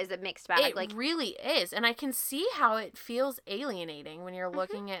media is a mixed bag. It really is. And I can see how it feels alienating when you're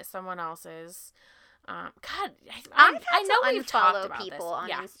looking at someone else's... God, I know we've talked about people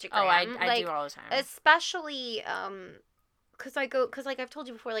this. On Instagram. Oh, I do all the time. Especially, because like I've told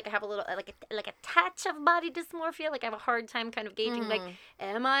you before, like I have a little, like a touch of body dysmorphia. Like I have a hard time kind of gauging, like,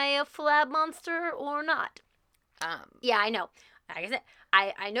 am I a flab monster or not? Yeah, I know. Like I said,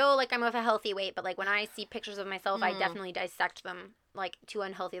 I know, like, I'm of a healthy weight, but, like, when I see pictures of myself, I definitely dissect them, like, to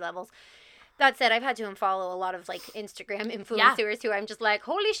unhealthy levels. That said, I've had to unfollow a lot of, like, Instagram influencers who I'm just like,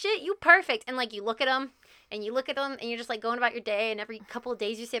 holy shit, you perfect. And, like, you look at them, and you're just, like, going about your day, and every couple of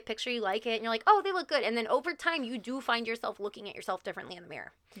days you see a picture, you like it, and you're like, oh, they look good. And then over time, you do find yourself looking at yourself differently in the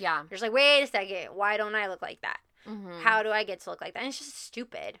mirror. Yeah. You're just like, wait a second, why don't I look like that? How do I get to look like that? And it's just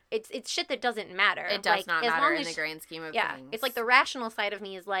stupid. It's shit that doesn't matter. It does not matter in the grand scheme of things. It's like the rational side of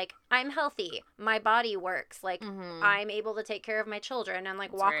me is like, I'm healthy. My body works. Like, I'm able to take care of my children and,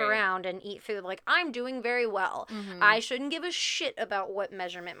 like, walk around and eat food. Like, I'm doing very well. I shouldn't give a shit about what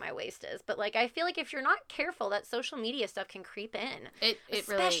measurement my waist is. But, like, I feel like if you're not careful, that social media stuff can creep in.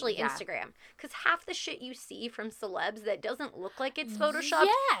 Especially really, Instagram. Because half the shit you see from celebs that doesn't look like it's photoshopped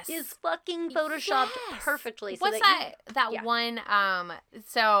is fucking photoshopped perfectly. So what's that one,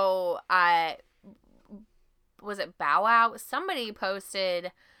 was it Bow Wow? Somebody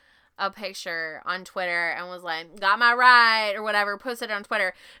posted a picture on Twitter and was like, got my ride, or whatever, posted it on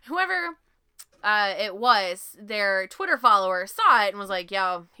Twitter. Whoever it was, their Twitter follower saw it and was like,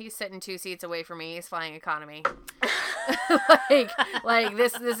 yo, he's sitting 2 seats away from me, he's flying economy. like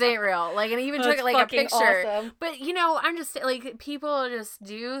this ain't real. Like, and he even took it like a picture. Awesome. But, you know, I'm just like, people just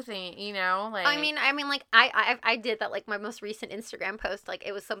do think, you know, like, I mean, like I did that, like, my most recent Instagram post, like,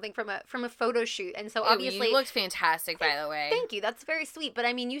 it was something from a photo shoot, and so obviously you looked fantastic, by the way. Thank you. That's very sweet. But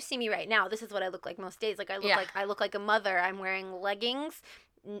I mean, you see me right now. This is what I look like most days. Like, I look like a mother. I'm wearing leggings.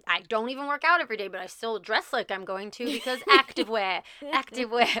 I don't even work out every day, but I still dress like I'm going to because activewear.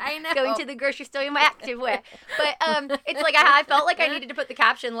 I know. Going to the grocery store in my activewear. But it's like I felt like I needed to put the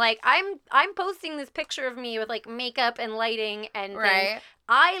caption, like, I'm posting this picture of me with, like, makeup and lighting and things.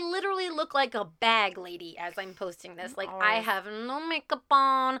 I literally look like a bag lady as I'm posting this. Like, I have no makeup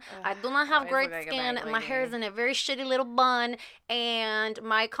on. I do not have great skin. My hair is in a very shitty little bun. And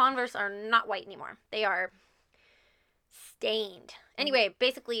my Converse are not white anymore. They are stained. Anyway,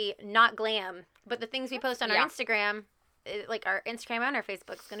 basically not glam. But the things we post on our Instagram, like our Instagram and our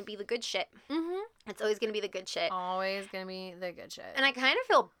Facebook, is going to be the good shit. It's always going to be the good shit. Always going to be the good shit. And I kind of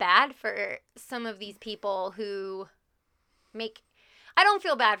feel bad for some of these people who make... I don't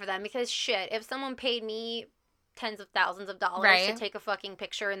feel bad for them because, shit, if someone paid me tens of thousands of dollars Right. to take a fucking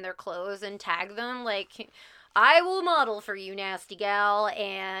picture in their clothes and tag them. Like, I will model for you, nasty gal.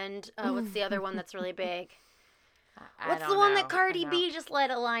 And what's the other one that's really big? What's the one that Cardi B just let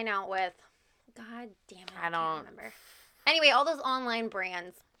a line out with? God damn it. I can't remember. Anyway, all those online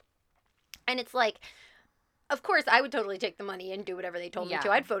brands. And it's like, of course, I would totally take the money and do whatever they told me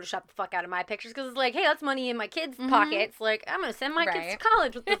to. I'd Photoshop the fuck out of my pictures because it's like, hey, that's money in my kids' pockets. Like, I'm going to send my kids to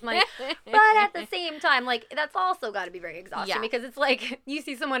college with this money. But at the same time, like, that's also got to be very exhausting because it's like, you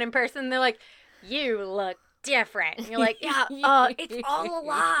see someone in person, they're like, you look different. And you're like, yeah, it's all a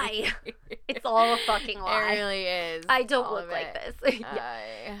lie. It's all a fucking lie. It really is. I don't look like this.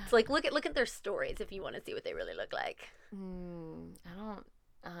 It's like, look at their stories if you want to see what they really look like. I don't.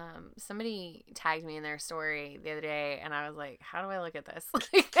 Somebody tagged me in their story the other day, and I was like, how do I look at this?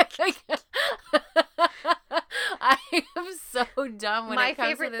 I am so dumb when it comes to this kind of stuff. My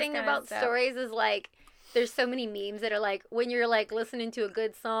favorite thing about stories is, like, there's so many memes that are like, when you're, like, listening to a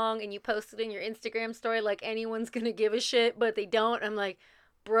good song and you post it in your Instagram story, like, anyone's gonna give a shit, but they don't. I'm like,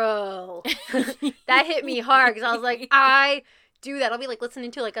 bro, that hit me hard, because I was like, I do that. I'll be like listening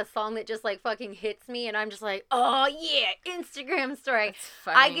to like a song that just like fucking hits me, and I'm just like, oh yeah, Instagram story.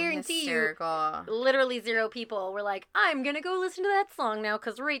 I guarantee you, literally 0 people were like, I'm gonna go listen to that song now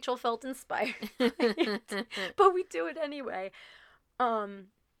because Rachel felt inspired. But we do it anyway.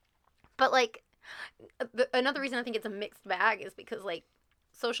 But like, another reason I think it's a mixed bag is because like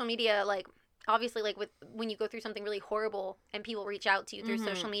social media, like, obviously, like, when you go through something really horrible and people reach out to you through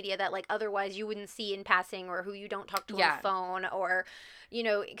social media that, like, otherwise you wouldn't see in passing, or who you don't talk to on the phone, or, you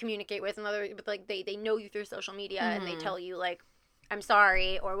know, communicate with, but, like, they know you through social media, and they tell you, like, I'm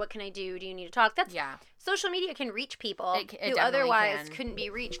sorry, or what can I do? Do you need to talk? That's, social media can reach people who otherwise couldn't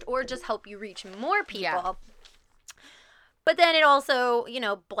be reached, or just help you reach more people. Yeah. But then it also, you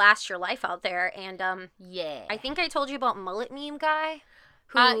know, blasts your life out there, and, I think I told you about Mullet Meme Guy.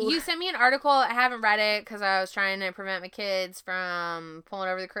 You sent me an article. I haven't read it because I was trying to prevent my kids from pulling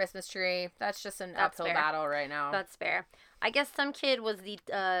over the Christmas tree. That's just an uphill battle right now. That's fair. I guess some kid was the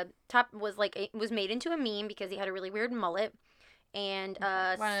was made into a meme because he had a really weird mullet, and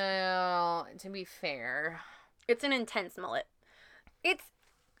well, to be fair, it's an intense mullet. It's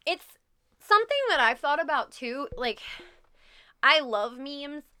something that I've thought about too. Like, I love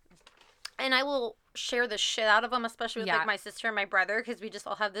memes, and I will share the shit out of them, especially with like my sister and my brother, because we just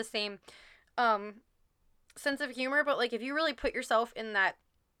all have the same sense of humor. But like, if you really put yourself in that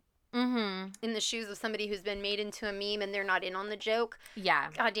in the shoes of somebody who's been made into a meme and they're not in on the joke,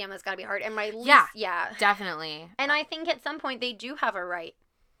 god damn, that's gotta be hard. And my least, definitely. And I think at some point they do have a right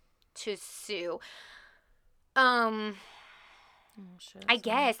to sue. I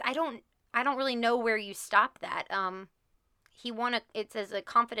guess I don't really know where you stop that. He won it says a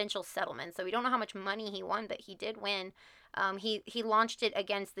confidential settlement, so we don't know how much money he won, but he did win. He launched it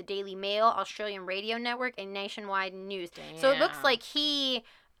against the Daily Mail, Australian Radio Network, and Nationwide News. Damn. So it looks like he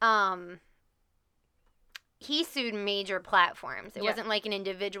sued major platforms. It wasn't like an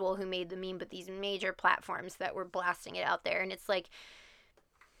individual who made the meme, but these major platforms that were blasting it out there. And it's like,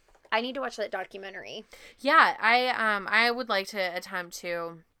 I need to watch that documentary. Yeah, I would like to attempt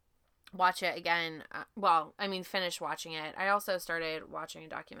to watch it again. Finish watching it. I also started watching a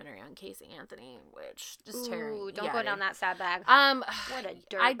documentary on Casey Anthony, which just don't go down that sad bag. What a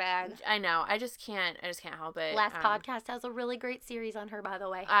dirt bag. I know. I just can't help it. Last Podcast has a really great series on her, by the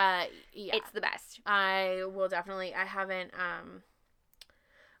way. It's the best. I will definitely. I haven't.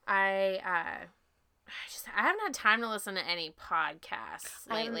 I haven't had time to listen to any podcasts lately.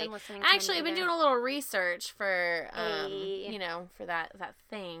 I haven't been listening to Actually, I've been doing a little research for, you know, for that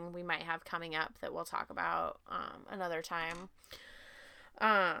thing we might have coming up that we'll talk about another time.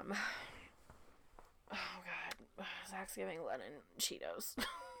 Oh, God. Zach's giving Lennon Cheetos.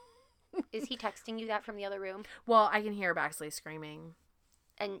 Is he texting you that from the other room? Well, I can hear Baxley screaming.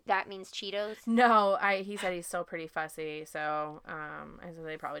 And that means Cheetos? No, he said he's still pretty fussy, so I said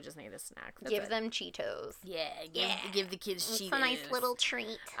they probably just need a snack. Give them Cheetos. Yeah, give the kids Cheetos. It's a nice little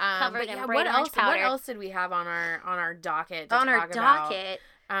treat covered in bright orange powder. What else did we have on our docket to talk about? On our docket,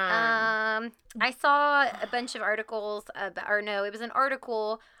 I saw a bunch of articles, it was an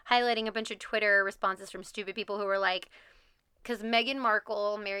article highlighting a bunch of Twitter responses from stupid people who were like, because Meghan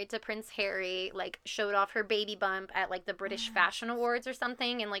Markle, married to Prince Harry, like, showed off her baby bump at, like, the British Fashion Awards or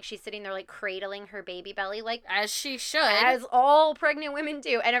something, and, like, she's sitting there, like, cradling her baby belly, like... As she should. As all pregnant women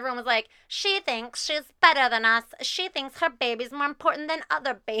do. And everyone was like, she thinks she's better than us. She thinks her baby's more important than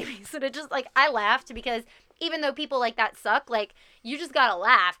other babies. And it just, like, I laughed because even though people like that suck, like, you just gotta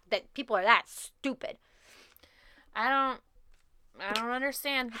laugh that people are that stupid. I I don't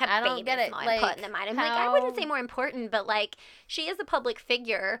understand. Have I don't get it. more Like, important than mine. I'm like, I wouldn't say more important, but like, she is a public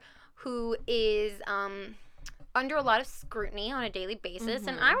figure who is under a lot of scrutiny on a daily basis,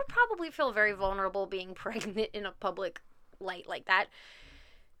 and I would probably feel very vulnerable being pregnant in a public light like that.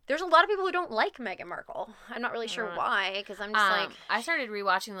 There's a lot of people who don't like Meghan Markle. I'm not really sure why, because I'm just like... I started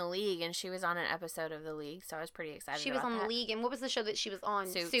rewatching The League, and she was on an episode of The League, so I was pretty excited She was on The League, and what was the show that she was on?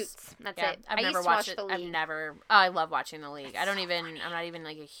 Suits. That's yeah, it. I've I never used to watched watch it. The League. I love watching The League. I'm not even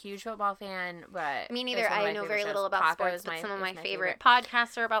like a huge football fan, but... Me neither. I know very little about sports, but some of my favorite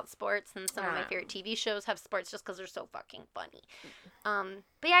podcasts are about sports, and some of my favorite TV shows have sports just because they're so fucking funny.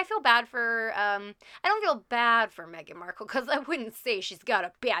 But yeah, I feel bad for... I don't feel bad for Meghan Markle, because I wouldn't say she's got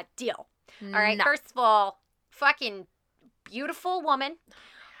a bad deal. All right, No. First of all, fucking beautiful woman,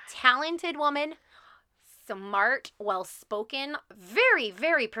 talented woman, smart, well-spoken, very,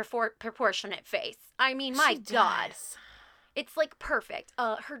 very proportionate face. I mean, my God. It's like perfect.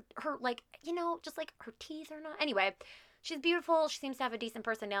 Her like, you know, just like her teeth are not. Anyway, she's beautiful. She seems to have a decent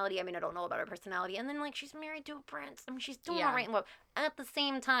personality. I mean, I don't know about her personality. And then like she's married to a prince. I mean, she's doing all right in love. At the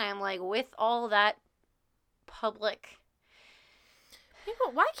same time, like with all that public...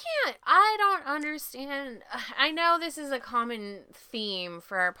 People, why can't... I don't understand. I know this is a common theme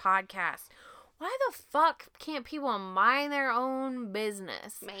for our podcast. Why the fuck can't people mind their own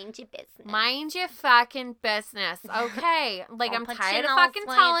business? Mind your business. Mind your fucking business. Okay. Like, I'm Don't tired put of your fucking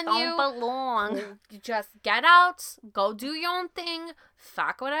nose telling where it you. don't belong. Just get out. Go do your own thing.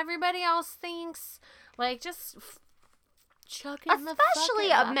 Fuck what everybody else thinks. Like, just... chuck it in the Especially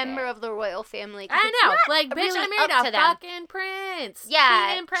fucking a member bucket. of the royal family. I know. Like, bitch, really I married up to a them. fucking prince.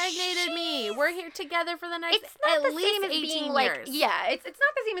 Yeah, He impregnated me. We're here together for the next It's not at the least same as 18 being years. like, yeah, it's not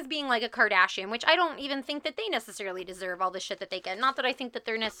the same as being like a Kardashian, which I don't even think that they necessarily deserve all the shit that they get. Not that I think that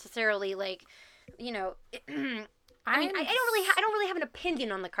they're necessarily like, you know, I mean, I don't really have an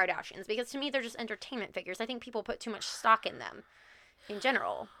opinion on the Kardashians because to me they're just entertainment figures. I think people put too much stock in them, in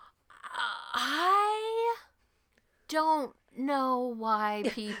general. I don't know why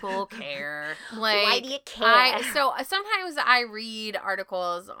people care. Like, why do you care? So sometimes I read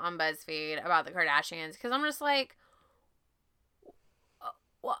articles on BuzzFeed about the Kardashians because I'm just like,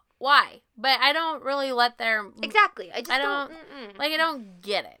 why? But I don't really let their... Exactly. I don't like, I don't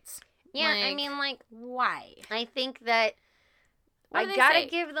get it. Yeah, like, I mean, like, why? I think that What do I they gotta say?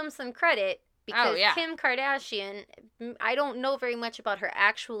 give them some credit because yeah. Kim Kardashian, I don't know very much about her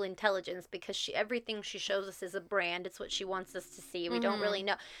actual intelligence because everything she shows us is a brand. It's what she wants us to see. We don't really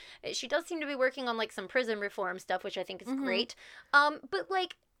know. She does seem to be working on like some prison reform stuff, which I think is great. But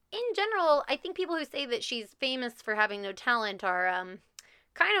like in general, I think people who say that she's famous for having no talent are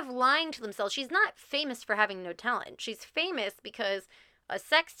kind of lying to themselves. She's not famous for having no talent. She's famous because a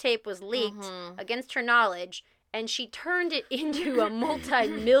sex tape was leaked against her knowledge, and she turned it into a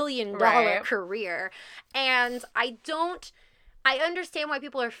multi-million-dollar career. And I understand why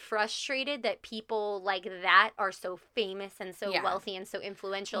people are frustrated that people like that are so famous and so wealthy and so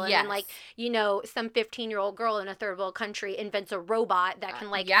influential. And then, like, you know, some 15-year-old girl in a third world country invents a robot that can,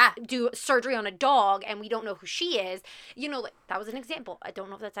 like, do surgery on a dog, and we don't know who she is. You know, like, that was an example. I don't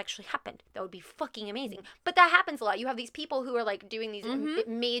know if that's actually happened. That would be fucking amazing. But that happens a lot. You have these people who are, like, doing these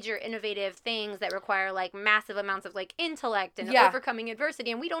major innovative things that require, like, massive amounts of, like, intellect and overcoming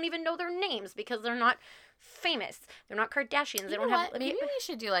adversity, and we don't even know their names because they're not famous. They're not Kardashians. They don't have. Maybe we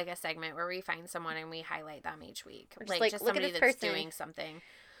should do like a segment where we find someone and we highlight them each week. Like just look at somebody this that's person doing something.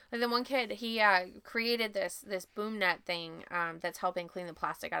 Like the one kid, he created this boom net thing that's helping clean the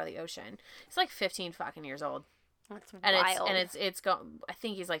plastic out of the ocean. He's like 15 fucking years old. That's and wild. It's going. I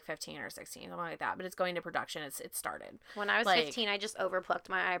think he's like 15 or 16, something like that. But it's going to production. It's started. When I was 15, I just overplucked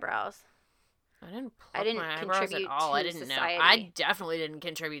my eyebrows. I didn't pluck my eyebrows at all. I didn't society. know. I definitely didn't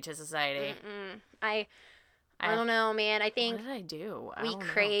contribute to society. I don't know, man. I think what did I do? we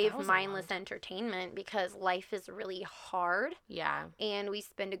crave mindless entertainment because life is really hard. Yeah. And we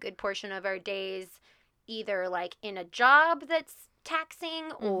spend a good portion of our days either like in a job that's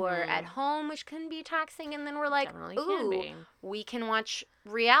taxing or at home, which can be taxing. And then we're like, we can watch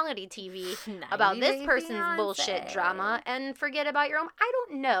reality TV about this person's bullshit drama and forget about your own. I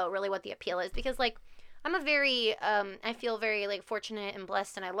don't know really what the appeal is because like, I'm a very, I feel very, like, fortunate and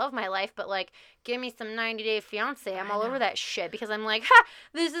blessed, and I love my life, but, like, give me some 90 Day Fiancé. I'm all over that shit, because I'm like, ha,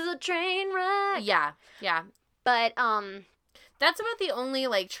 this is a train wreck. Yeah. But, that's about the only,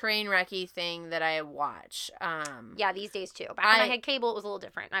 like, train wrecky thing that I watch. Yeah, these days, too. Back when I had cable, it was a little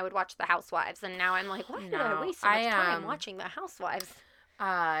different. I would watch The Housewives, and now I'm like, why did I waste so much time watching The Housewives?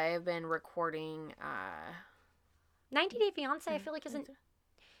 I've been recording, 90 Day Fiancé, I feel like, isn't...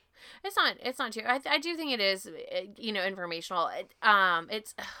 It's not too. I do think it is, informational.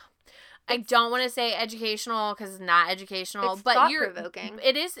 It's. I don't want to say educational because it's not educational, it's but thought-provoking.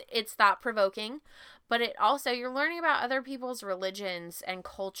 It's thought-provoking, but it also, you're learning about other people's religions and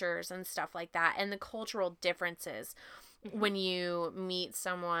cultures and stuff like that, and the cultural differences when you meet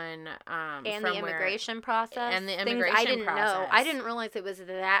someone and the immigration process. And the immigration I didn't process. know. I didn't realize it was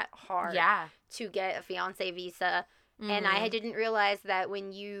that hard to get a fiancé visa. And I didn't realize that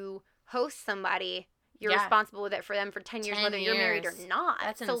when you host somebody, you're responsible with it for them for 10 years, whether you're married or not.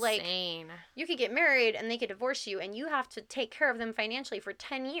 That's so, insane. Like, you could get married and they could divorce you, and you have to take care of them financially for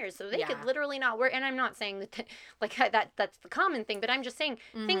 10 years. So they could literally not work. And I'm not saying that, that's the common thing, but I'm just saying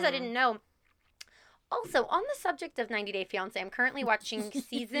things I didn't know. Also, on the subject of 90 Day Fiancé, I'm currently watching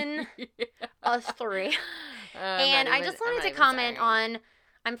season 3. And I just wanted to comment on,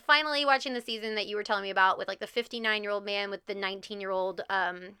 I'm finally watching the season that you were telling me about with, like, the 59-year-old man with the 19-year-old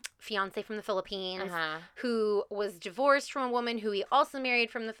fiancé from the Philippines who was divorced from a woman who he also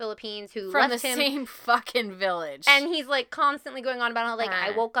married from the Philippines who from left him. From the same fucking village. And he's, like, constantly going on about how, like,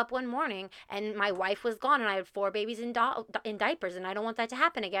 I woke up one morning and my wife was gone and I had 4 babies in diapers and I don't want that to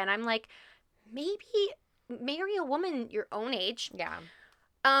happen again. I'm like, maybe marry a woman your own age. Yeah.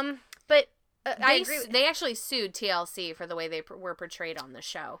 But I agree. They actually sued TLC for the way they were portrayed on the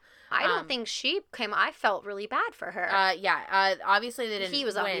show. I don't think she came. I felt really bad for her. Obviously they didn't. He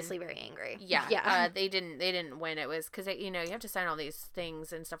was win. obviously very angry. Yeah. They didn't win. It was because you have to sign all these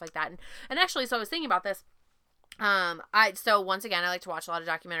things and stuff like that. And actually, so I was thinking about this. So once again, I like to watch a lot of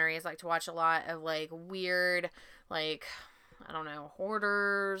documentaries. I like to watch a lot of, like, weird, like, I don't know,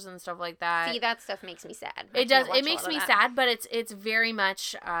 hoarders and stuff like that. See, that stuff makes me sad. It does. It makes me sad, but it's very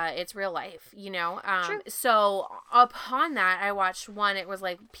much it's real life, True. So upon that, I watched one. It was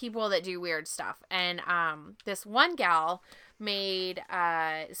like people that do weird stuff, and this one gal made.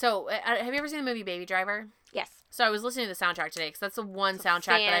 So have you ever seen the movie Baby Driver? Yes. So I was listening to the soundtrack today because that's the one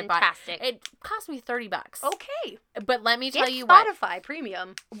soundtrack that I bought. Fantastic. It cost me $30. Okay. But let me tell you Spotify what.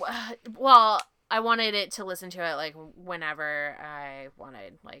 Premium. Well, I wanted it to listen to it, like, whenever I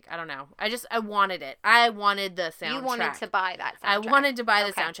wanted. Like, I don't know. I wanted it. I wanted the soundtrack. You wanted to buy that soundtrack. I wanted to buy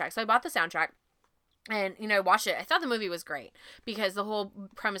the soundtrack. So I bought the soundtrack. And, I watched it. I thought the movie was great. Because the whole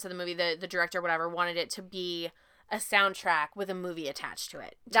premise of the movie, the director, whatever, wanted it to be a soundtrack with a movie attached to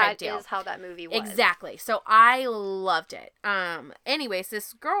it. That is how that movie was. Exactly. So I loved it. Anyways,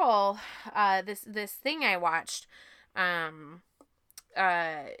 this girl, this thing I watched,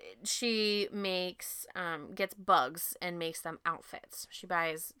 she makes gets bugs and makes them outfits. She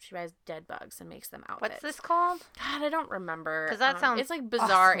buys dead bugs and makes them outfits. What's this called? God, I don't remember. Because that sounds it's like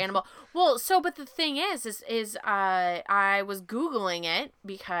bizarre awesome. Animal. Well, but the thing is I was Googling it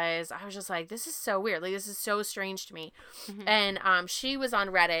because I was just like, this is so weird. Like, this is so strange to me. Mm-hmm. And she was on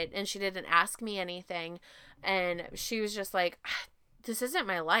Reddit and she didn't ask me anything, and she was just like, this isn't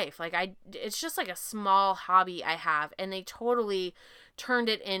my life. Like, it's just like a small hobby I have, and they totally turned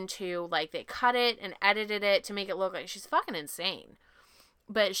it into, like, they cut it and edited it to make it look like she's fucking insane.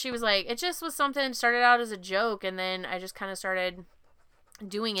 But she was like, it just was something, started out as a joke, and then I just kind of started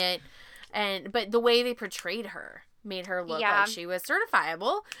doing it. But the way they portrayed her made her look like she was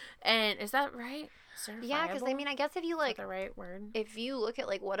certifiable. And is that right? Certifiable? Yeah, because I mean, I guess if you, like, is that the right word? If you look at,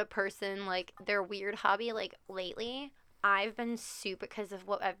 like, what a person, like, their weird hobby, like, lately, I've been super, because of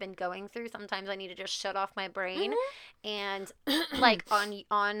what I've been going through, sometimes I need to just shut off my brain. Mm-hmm. And, like, on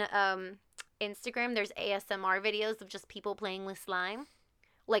Instagram, there's ASMR videos of just people playing with slime.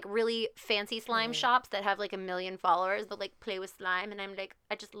 Like, really fancy slime shops that have, like, 1 million followers, but, like, play with slime. And I'm like,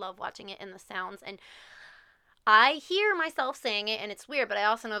 I just love watching it and the sounds. And I hear myself saying it, and it's weird, but I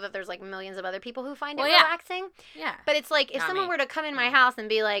also know that there's, like, millions of other people who find it relaxing. Yeah. But it's like, if someone were to come in my house and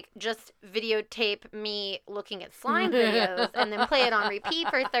be like, just videotape me looking at slime videos and then play it on repeat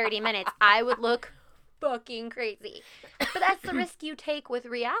for 30 minutes, I would look fucking crazy. But that's the risk you take with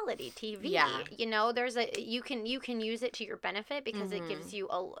reality TV. Yeah. There's you can use it to your benefit because it gives you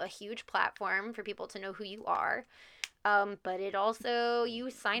a huge platform for people to know who you are. But it also, you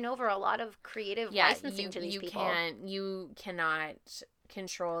sign over a lot of creative licensing to these people. You cannot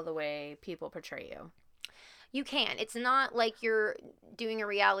control the way people portray you. You can. It's not like you're doing a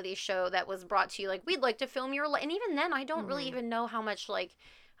reality show that was brought to you, like, we'd like to film your life. And even then, I don't really even know how much, like,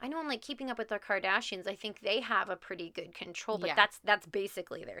 I know in, like, Keeping Up with the Kardashians, I think they have a pretty good control. But that's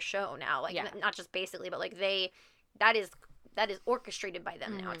basically their show now. Like, not just basically, but, like, that is orchestrated by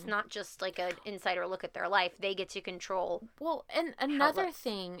them now. It's not just like an insider look at their life. They get to control. Well, and another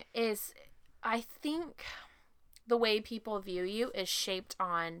thing is, I think the way people view you is shaped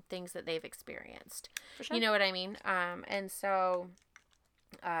on things that they've experienced. For sure. You know what I mean? And so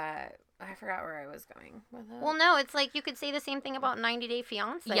I forgot where I was going with it. Well, no, it's like you could say the same thing about 90 Day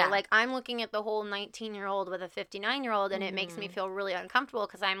Fiancé. Yeah. Like, I'm looking at the whole 19-year-old with a 59-year-old, and it makes me feel really uncomfortable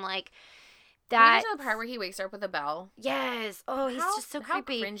because I'm like, that. Can we get to the part where he wakes her up with a bell? Yes. Oh, he's just so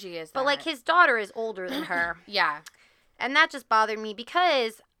creepy. How cringy is that? But, like, his daughter is older than her. Yeah. And that just bothered me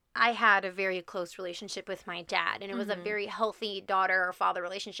because I had a very close relationship with my dad, and it was a very healthy daughter or father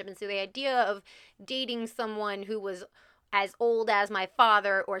relationship. And so the idea of dating someone who was as old as my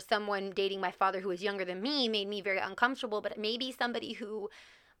father or someone dating my father who was younger than me made me very uncomfortable. But maybe somebody who,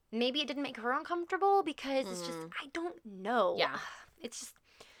 maybe it didn't make her uncomfortable because it's just, I don't know. Yeah. It's just,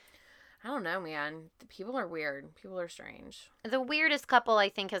 I don't know, man. People are weird. People are strange. the weirdest couple I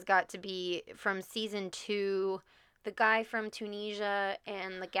think has got to be from season 2, the guy from Tunisia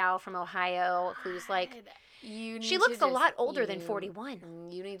and the gal from Ohio who's like, she looks a lot older than 41.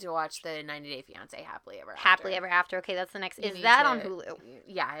 You need to watch the 90 Day Fiancé Happily Ever After. Happily Ever After. Okay, that's the next. Is that on Hulu?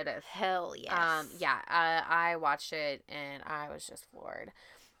 Yeah, it is. Hell yes. I watched it and I was just floored.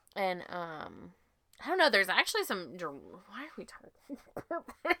 And I don't know. There's actually some. Why are we talking?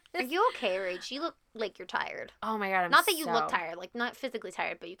 Are you okay, Rach? You look like you're tired. Oh my god! Not that you look tired, like not physically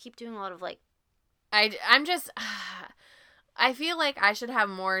tired, but you keep doing a lot of like. I'm just. I feel like I should have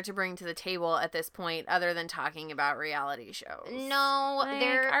more to bring to the table at this point other than talking about reality shows. No, like,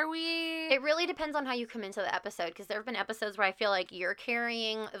 are we? It really depends on how you come into the episode, because there have been episodes where I feel like you're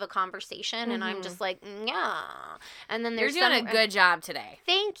carrying the conversation and I'm just like, yeah. And then there's you're doing a good job today.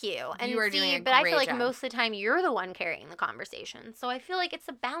 Thank you. And you are doing a but I feel like job. most of the time you're the one carrying the conversation. So I feel like it's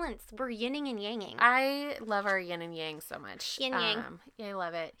a balance. We're yinning and yanging. I love our yin and yang so much. Yin yang. Yeah, I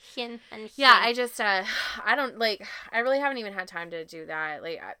love it. Yin and yang. Yeah, I just I don't like. I really haven't even had time to do that.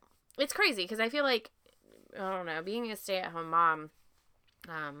 Like, it's crazy because I feel like, I don't know, being a stay-at-home mom.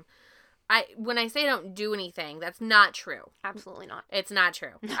 When I say I don't do anything, that's not true. Absolutely not. It's not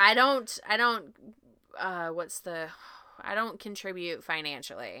true. I don't. I don't contribute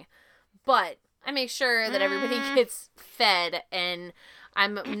financially, but I make sure that everybody gets fed, and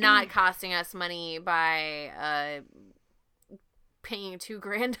I'm not costing us money by paying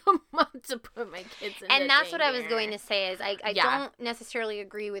 $2,000 a month to put my kids in. And that's what I was going to say is I don't necessarily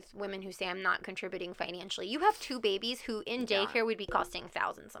agree with women who say I'm not contributing financially. You have 2 babies who in daycare would be costing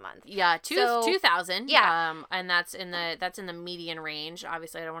thousands a month. Yeah, 2,000. Yeah. And that's in the median range.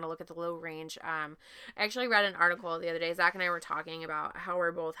 Obviously, I don't want to look at the low range. I actually read an article the other day. Zach and I were talking about how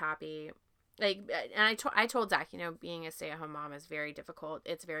we're both happy. Like, and I told Zach, being a stay-at-home mom is very difficult.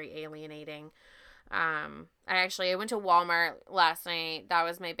 It's very alienating. I went to Walmart last night. That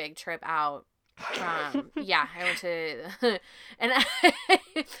was my big trip out. I went to, and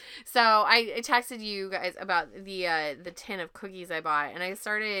so I texted you guys about the tin of cookies I bought, and I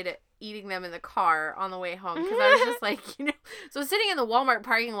started eating them in the car on the way home because I was just like, so I was sitting in the Walmart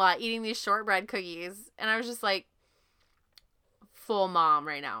parking lot eating these shortbread cookies, and I was just like, full mom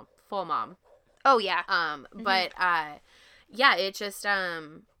right now, full mom. Oh yeah. But it just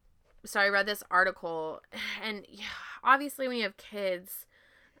so I read this article, and obviously when you have kids,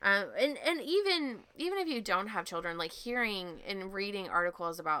 and even if you don't have children, like hearing and reading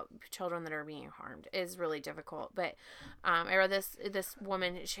articles about children that are being harmed is really difficult. But I read this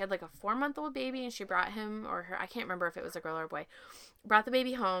woman, she had like a 4-month-old baby, and she brought him or her, I can't remember if it was a girl or a boy, brought the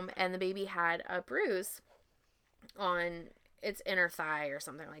baby home, and the baby had a bruise on its inner thigh or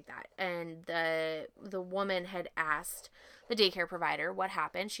something like that. And the woman had asked the daycare provider what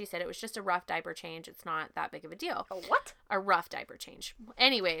happened. She said it was just a rough diaper change. It's not that big of a deal. A what? A rough diaper change.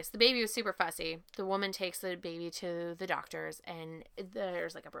 Anyways, the baby was super fussy. The woman takes the baby to the doctors, and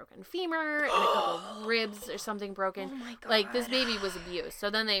there's like a broken femur and a couple of ribs or something broken. Oh my God. Like, this baby was abused. So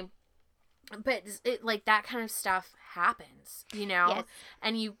then but it, like, that kind of stuff happens, Yes.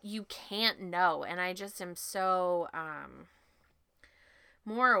 and you can't know. And I just am so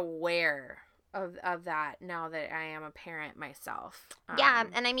more aware of that now that I am a parent myself. Yeah,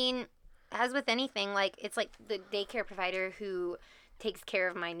 and I mean, as with anything, like, it's like the daycare provider who takes care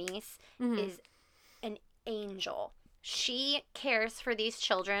of my niece is an angel. She cares for these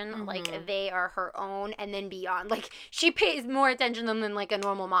children like they are her own, and then beyond. Like, she pays more attention to them than like a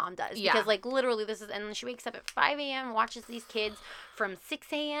normal mom does. Yeah. Because like literally and she wakes up at 5 a.m., watches these kids from 6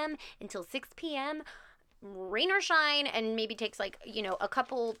 a.m. until 6 p.m., rain or shine, and maybe takes like, a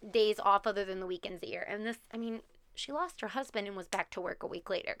couple days off other than the weekends a year. And she lost her husband and was back to work a week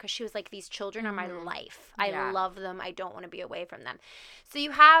later because she was like, these children are my life. I love them. I don't want to be away from them. So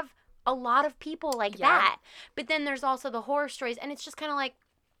you have a lot of people like that. But then there's also the horror stories, and it's just kind of like,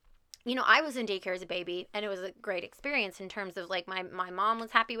 I was in daycare as a baby, and it was a great experience in terms of like my mom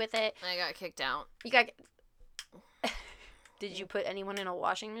was happy with it. I got kicked out. You got Did you put anyone in a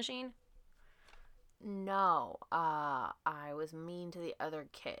washing machine? No. I was mean to the other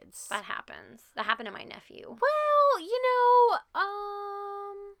kids. That happens. That happened to my nephew. Well,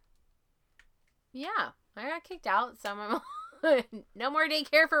 yeah, I got kicked out, so my mom, no more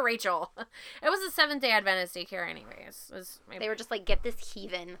daycare for Rachel. It was a Seventh-day Adventist daycare anyways. They were just like, get this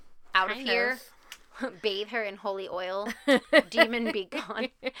heathen out of here. Bathe her in holy oil. Demon be gone.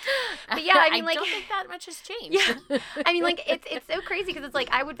 But yeah, I mean, like, I don't think that much has changed. Yeah. I mean, like, it's so crazy because it's like,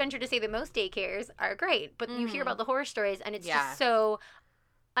 I would venture to say that most daycares are great, but you hear about the horror stories and it's just so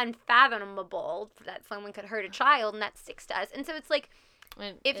unfathomable that someone could hurt a child, and that sticks to us. And so it's like,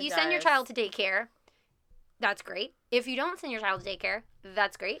 if you send your child to daycare, that's great. If you don't send your child to daycare,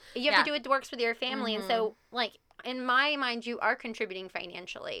 that's great. You have to do what works for your family. And so, like, in my mind, you are contributing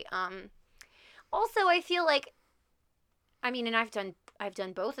financially. Also, I feel like, I mean, and I've done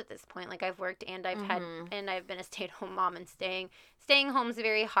both at this point. Like, I've worked and I've been a stay-at-home mom, and staying home is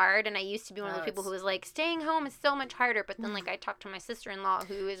very hard. And I used to be one of those people who was like, staying home is so much harder. But then, like, I talked to my sister-in-law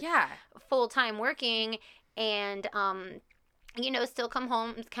who is full-time working, and still comes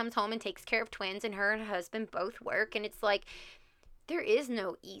home and takes care of twins, and her husband both work, and it's like, there is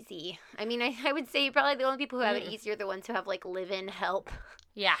no easy. I mean, I would say probably the only people who have it easier are the ones who have, like, live-in help.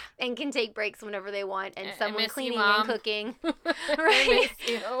 Yeah. And can take breaks whenever they want, and someone cleaning and cooking. Right?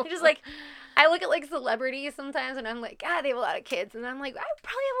 They're just like, I look at, like, celebrities sometimes, and I'm like, God, they have a lot of kids. And I'm like, I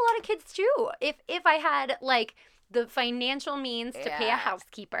probably have a lot of kids, too. If I had, like, the financial means to pay a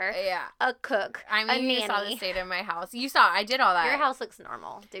housekeeper, a cook, a nanny. You saw the state of my house. I did all that. Your house looks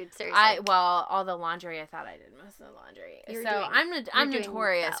normal, dude. Seriously. All the laundry, I thought I did most of the laundry. I'm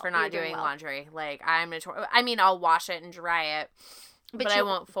notorious for not doing laundry. Like, I'm notorious. I mean, I'll wash it and dry it, but I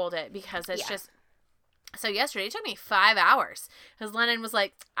won't fold it because it's just. So yesterday, it took me 5 hours because Lennon was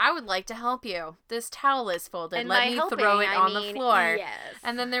like, I would like to help you. This towel is folded. And let me throw it on the floor. Yes.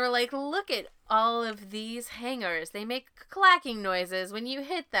 And then they were like, look at all of these hangers. They make clacking noises when you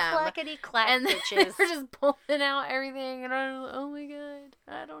hit them. Clackety-clack, and bitches. They're just pulling out everything. And I'm like, oh my God,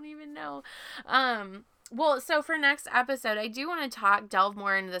 I don't even know. Well, so for next episode, I do want to delve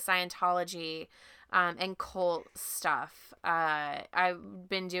more into the Scientology and cult stuff. I've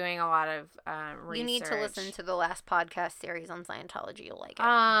been doing a lot of research. You need to listen to the last podcast series on Scientology. You'll like it.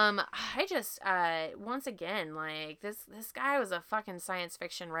 I just once again, like, this guy was a fucking science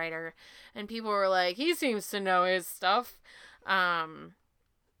fiction writer, and people were like, he seems to know his stuff. And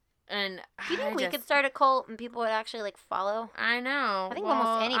do you think we could start a cult and people would actually, like, follow? I know. I think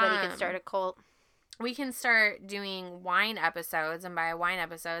almost anybody could start a cult. We can start doing wine episodes, and by wine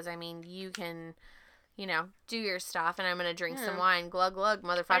episodes, I mean you can, do your stuff, and I'm going to drink some wine. Glug, glug,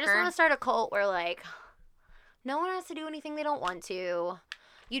 motherfucker. I just want to start a cult where, like, no one has to do anything they don't want to.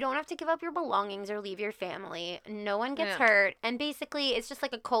 You don't have to give up your belongings or leave your family. No one gets hurt. And basically, it's just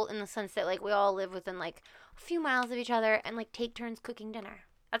like a cult in the sense that, like, we all live within, like, a few miles of each other and, like, take turns cooking dinner.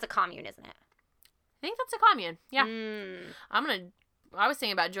 That's a commune, isn't it? I think that's a commune. Yeah. I was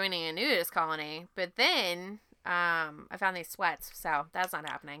thinking about joining a nudist colony, but then I found these sweats, so that's not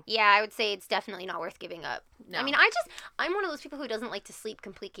happening. Yeah, I would say it's definitely not worth giving up. No. I mean, I'm one of those people who doesn't like to sleep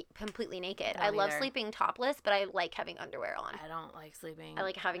completely naked. I love sleeping topless, but I like having underwear on. I don't like sleeping. I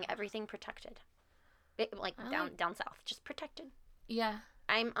like having everything protected. Down south, just protected. Yeah.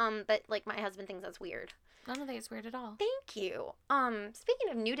 But, like, my husband thinks that's weird. I don't think it's weird at all. Thank you.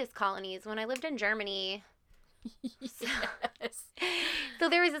 Speaking of nudist colonies, when I lived in Germany, so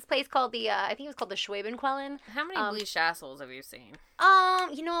there was this place called I think it was called the Schwabenquellen. How many bleached assholes have you seen? Not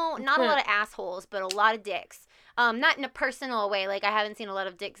a lot of assholes, but a lot of dicks. Not in a personal way. Like, I haven't seen a lot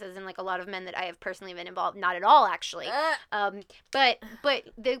of dicks as in, like, a lot of men that I have personally been involved. Not at all, actually. But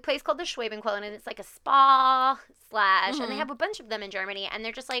the place called the Schwabenquellen, and it's like a spa / and they have a bunch of them in Germany, and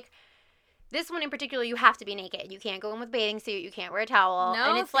they're just like, this one in particular, you have to be naked. You can't go in with a bathing suit. You can't wear a towel.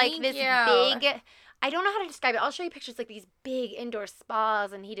 No, and it's like this big. I don't know how to describe it. I'll show you pictures, like, these big indoor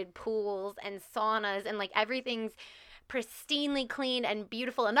spas and heated pools and saunas, and, like, everything's pristinely clean and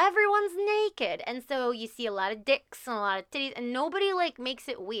beautiful, and everyone's naked. And so you see a lot of dicks and a lot of titties, and nobody, like, makes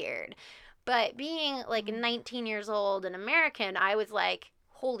it weird. But being, like, 19 years old and American, I was like,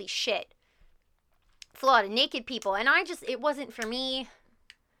 holy shit. It's a lot of naked people. And it wasn't for me.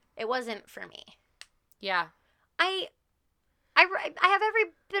 It wasn't for me. Yeah. I have every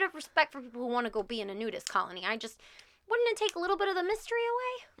bit of respect for people who want to go be in a nudist colony. Wouldn't it take a little bit of the mystery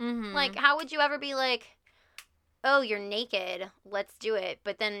away? Mm-hmm. Like, how would you ever be like, oh, you're naked, let's do it.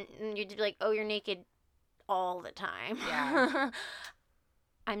 But then you'd be like, oh, you're naked all the time. Yeah.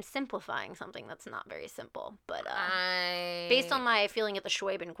 I'm simplifying something that's not very simple. But based on my feeling at the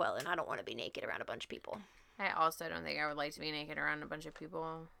Schwabenquellen, I don't want to be naked around a bunch of people. I also don't think I would like to be naked around a bunch of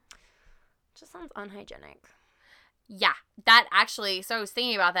people. Just sounds unhygienic. Yeah, that actually, so I was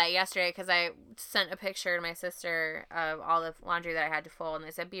thinking about that yesterday because I sent a picture to my sister of all the laundry that I had to fold, and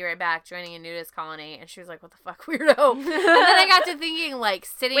they said, be right back, joining a nudist colony, and she was like, what the fuck, weirdo? And then I got to thinking, like,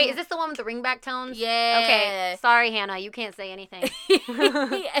 sitting... Wait, is this the one with the ringback tones? Yeah. Okay, sorry, Hannah, you can't say anything.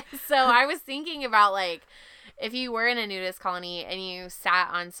 So I was thinking about, like, if you were in a nudist colony and you sat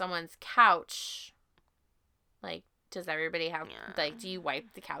on someone's couch, like, does everybody have, like, do you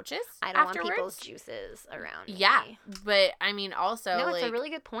wipe the couches I don't afterwards? want people's juices around me. Yeah, but, I mean, also, no, it's like, a really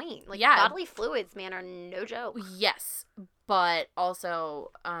good point. Like, yeah. bodily fluids, man, are no joke. Yes, but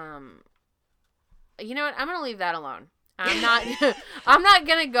also, you know what? I'm going to leave that alone. I'm not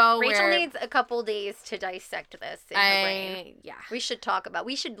going to go Rachel where... needs a couple days to dissect this in her brain. Yeah. We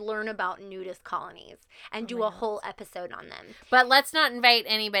should learn about nudist colonies and do a whole episode on them. But let's not invite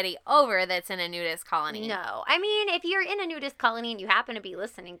anybody over that's in a nudist colony. No. I mean, if you're in a nudist colony and you happen to be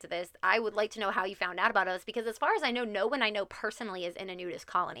listening to this, I would like to know how you found out about us, because as far as I know, no one I know personally is in a nudist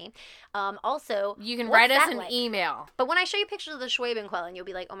colony. Also, you can write us an like? email. But when I show you pictures of the Schwabenquellen, you'll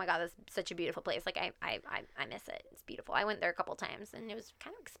be like, oh my God, that's such a beautiful place. Like, I miss it. It's beautiful. I went there a couple times and it was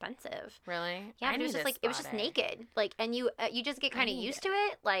kind of expensive. Really? Yeah, it was just like, it was just naked. Like, and you just get kind of used to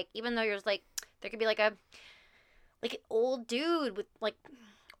it. Like, even though you're just like, there could be like an old dude with like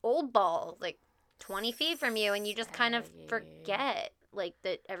old balls, like 20 feet from you, and you just kind of forget like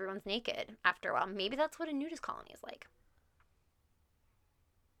that everyone's naked after a while. Maybe that's what a nudist colony is like.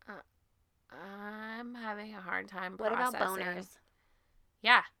 I'm having a hard time What processing. about boners?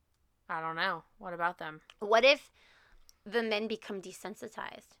 Yeah. I don't know. What about them? What if the men become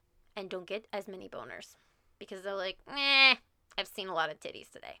desensitized and don't get as many boners? Because they're like, I've seen a lot of titties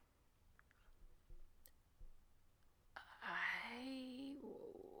today.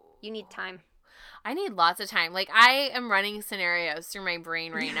 You need time. I need lots of time. Like, I am running scenarios through my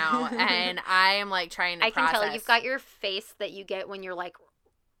brain right now, and I am, like, trying to process. I can tell you've got your face that you get when you're, like,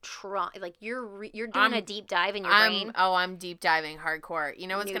 you're doing a deep dive in your brain. I'm deep diving hardcore. You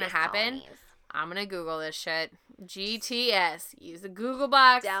know what's going to happen? Colonies. I'm going to Google this shit. GTS. Use the Google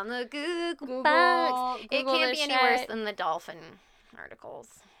box. Down the Google box. It can't be any worse than the dolphin articles.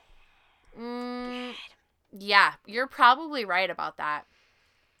 Yeah, you're probably right about that.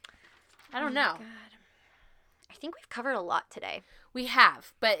 I don't know. God. I think we've covered a lot today. We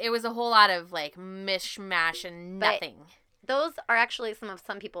have, but it was a whole lot of, like, mishmash and nothing. But those are actually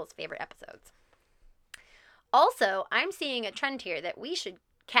some people's favorite episodes. Also, I'm seeing a trend here that we should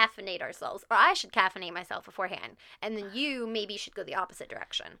caffeinate ourselves, or I should caffeinate myself beforehand, and then you maybe should go the opposite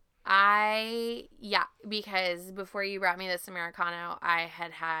direction. Because before you brought me this Americano, I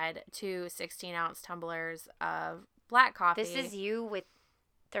had 2 16-ounce tumblers of black coffee. This is you with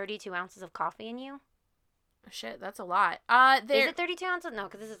 32 ounces of coffee in you? Shit, that's a lot. Is it 32 ounces? No,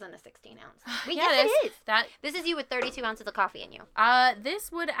 because this isn't a 16-ounce. Wait, yes, it is. This is you with 32 ounces of coffee in you. This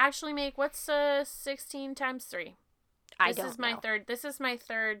would actually make, what's 16 times 3? This is my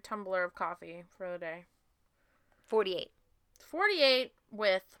third tumbler of coffee for the day. 48. 48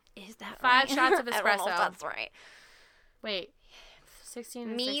 with is that 5 shots of espresso. I don't know if that's right. Wait, 16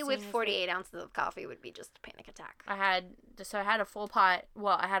 and Me 16 with 48 ounces of coffee would be just a panic attack. I had a full pot.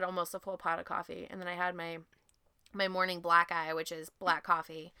 Well, I had almost a full pot of coffee, and then I had my morning black eye, which is black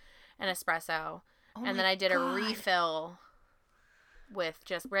coffee and espresso, and then I did a refill with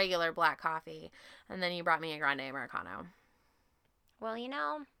just regular black coffee, and then you brought me a grande Americano. Well, you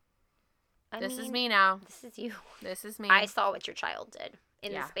know, this is me now. This is you. This is me. I saw what your child did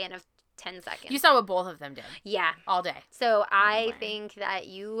in the span of 10 seconds. You saw what both of them did. Yeah. All day. So I think that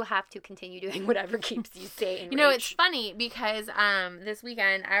you have to continue doing whatever keeps you sane. You know, it's funny because this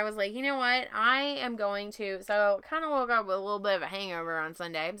weekend I was like, you know what? I am going to... So kind of woke up with a little bit of a hangover on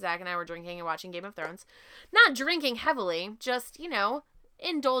Sunday. Zach and I were drinking and watching Game of Thrones. Not drinking heavily, just,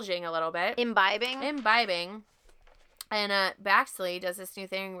 indulging a little bit. Imbibing. And Baxley does this new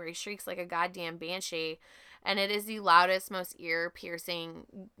thing where he shrieks like a goddamn banshee. And it is the loudest, most ear-piercing,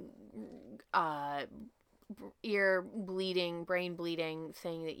 ear-bleeding, brain-bleeding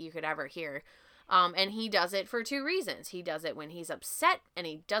thing that you could ever hear. And he does it for 2 reasons. He does it when he's upset, and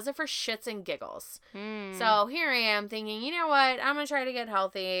he does it for shits and giggles. So here I am thinking, you know what? I'm going to try to get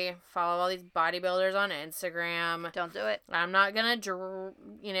healthy, follow all these bodybuilders on Instagram. Don't do it. I'm not going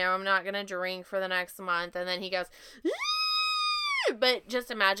to drink for the next month. And then he goes... But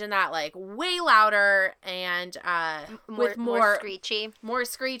just imagine that, like, way louder and with more screechy. More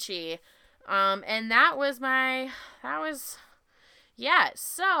screechy. And that was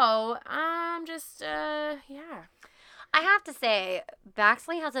So, I'm just, yeah. I have to say,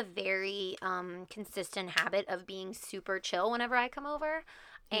 Baxley has a very consistent habit of being super chill whenever I come over.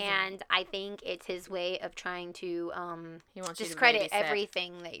 And I think it's his way of trying to he wants discredit you to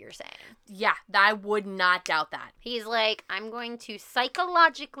everything that you're saying. Yeah, I would not doubt that. He's like, I'm going to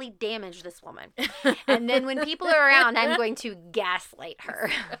psychologically damage this woman. And then when people are around, I'm going to gaslight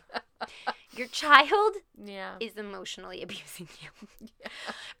her. Your child is emotionally abusing you. Yeah.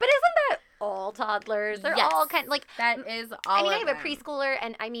 But isn't that all toddlers? They're all kind of like... That is all I have a preschooler,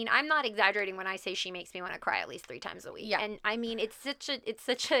 and I'm not exaggerating when I say she makes me want to cry at least 3 times a week. Yeah. And it's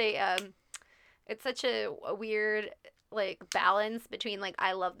such a weird like balance between like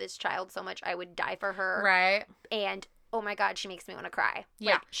I love this child so much I would die for her. Right. And oh my God, she makes me want to cry.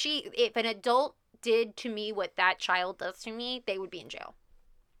 Yeah. Like if an adult did to me what that child does to me, they would be in jail.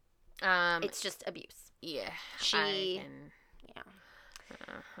 It's just abuse. Yeah. I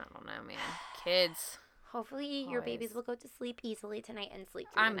don't know, man. Kids. Hopefully your babies will go to sleep easily tonight and sleep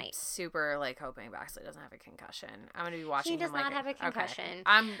through the night. I'm super hoping Baxley doesn't have a concussion. I'm gonna be watching. He does not have a concussion. Okay.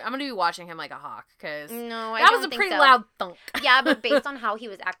 I'm gonna be watching him like a hawk because that was a pretty loud thunk. Yeah, but based on how he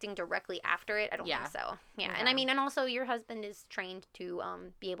was acting directly after it, I don't think so. Yeah, okay. and also your husband is trained to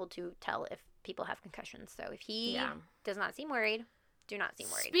be able to tell if people have concussions. So if he does not seem worried, do not seem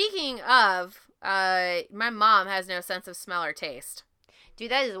worried. Speaking of, my mom has no sense of smell or taste. Dude,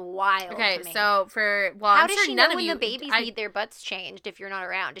 that is wild. Okay, to me. so how does she know when the babies need their butts changed if you're not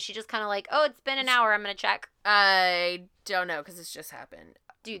around? Does she just kind of like, oh, it's been an hour, I'm gonna check? I don't know because it's just happened.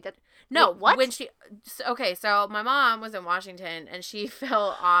 Dude, what? When so my mom was in Washington and she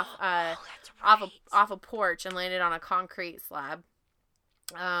fell off off a porch and landed on a concrete slab.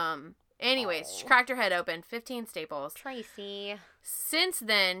 Anyways, she cracked her head open, 15 staples. Tracy. Since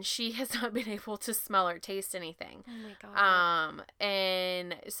then, she has not been able to smell or taste anything. Oh my God.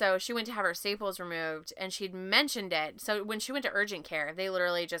 And so she went to have her staples removed, and she'd mentioned it. So when she went to urgent care, they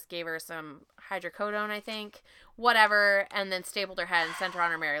literally just gave her some hydrocodone, I think, whatever, and then stapled her head and sent her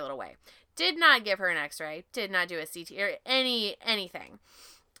on her merry little way. Did not give her an x-ray, did not do a CT, or anything.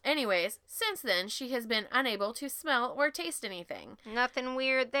 Anyways, since then, she has been unable to smell or taste anything. Nothing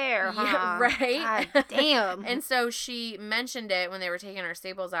weird there, huh? Yeah, right? God damn. And so she mentioned it when they were taking her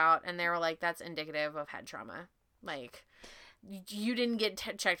staples out, and they were like, that's indicative of head trauma. Like, you didn't get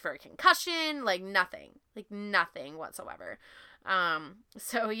checked for a concussion, like, nothing. Like, nothing whatsoever.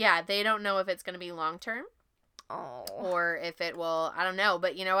 So, yeah, they don't know if it's going to be long-term. Oh. Or if it will, I don't know.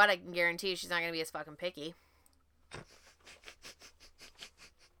 But you know what? I can guarantee she's not going to be as fucking picky.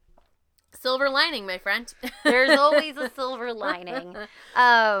 Silver lining, my friend. There's always a silver lining.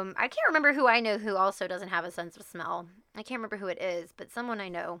 I can't remember who I know who also doesn't have a sense of smell. I can't remember who it is, but someone I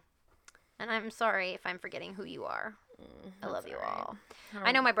know. And I'm sorry if I'm forgetting who you are. I love you all.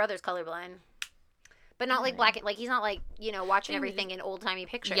 I know my brother's colorblind. But not like black, like he's not like, watching everything in old timey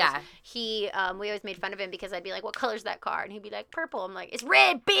pictures. Yeah. We always made fun of him because I'd be like, what color's that car? And he'd be like, purple. I'm like, it's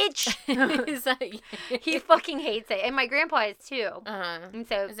red, bitch. He fucking hates it. And my grandpa is too. Uh-huh. And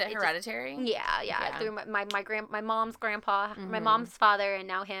so is it hereditary? Yeah. Through my mom's grandpa, my mom's father, and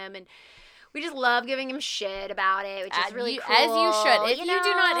now him. And we just love giving him shit about it, which is really cool. As you should. If you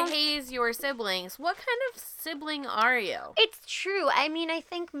do not haze your siblings, what kind of sibling are you? It's true. I mean, I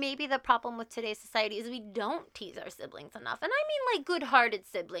think maybe the problem with today's society is we don't tease our siblings enough. And I mean, like, good-hearted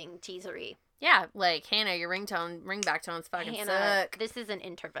sibling teasery. Yeah, like, Hannah, your ringback tones fucking suck. This is an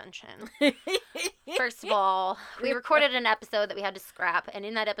intervention. First of all, we recorded an episode that we had to scrap, and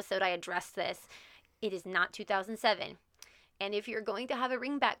in that episode I addressed this. It is not 2007. And if you're going to have a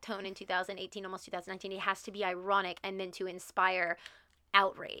ringback tone in 2018, almost 2019, it has to be ironic and meant to inspire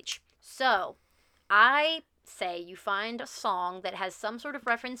outrage. So, I say you find a song that has some sort of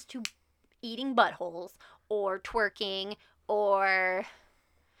reference to eating buttholes or twerking or,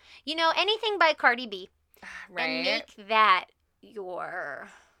 anything by Cardi B. Right. And make that your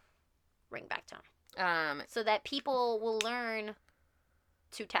ringback tone. So that people will learn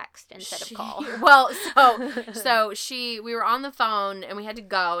to text instead of call. Well, so we were on the phone and we had to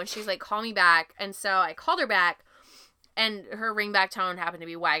go and she's like, call me back. And so I called her back and her ringback tone happened to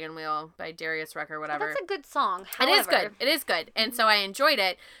be Wagon Wheel by Darius Rucker, whatever. That's a good song. However, It is good. And so I enjoyed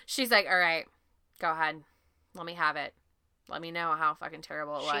it. She's like, all right, go ahead. Let me have it. Let me know how fucking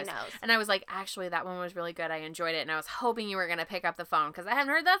terrible it was. She knows. And I was like, actually, that one was really good. I enjoyed it. And I was hoping you were going to pick up the phone because I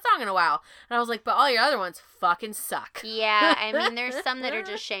haven't heard that song in a while. And I was like, but all your other ones fucking suck. Yeah, I mean, there's some that are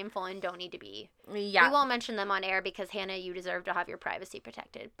just shameful and don't need to be. Yeah. We won't mention them on air because, Hannah, you deserve to have your privacy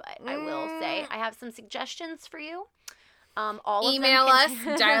protected. But I will say I have some suggestions for you. Email us,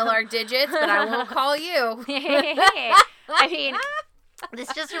 dial our digits, but I won't call you. I mean,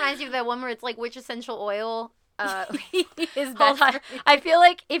 this just reminds me of that one where it's like, which essential oil His Hold best on. friend. I feel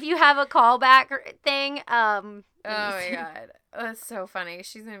like if you have a callback thing, Oh my god. That's so funny.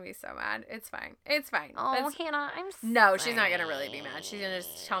 She's gonna be so mad. It's fine. It's fine. Oh, Hannah, I'm No, she's not gonna really be mad. She's gonna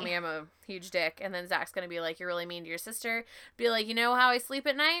just tell me I'm a huge dick, and then Zach's gonna be like, "You're really mean to your sister." Be like, "You know how I sleep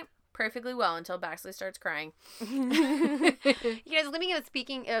at night? Perfectly well until Baxley starts crying." You guys,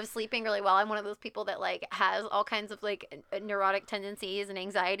 speaking of sleeping really well, I'm one of those people that like has all kinds of like neurotic tendencies and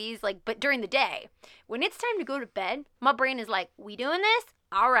anxieties, like, but during the day, when it's time to go to bed, my brain is like, "We doing this?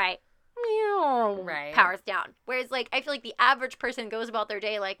 All right." Right. Powers down. Whereas, like, I feel like the average person goes about their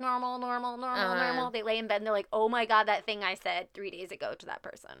day like normal. They lay in bed and they're like, "Oh my god, that thing I said 3 days ago to that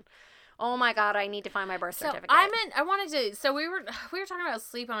person. Oh my god, I need to find my birth certificate." So we were talking about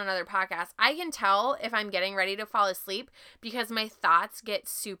sleep on another podcast. I can tell if I'm getting ready to fall asleep because my thoughts get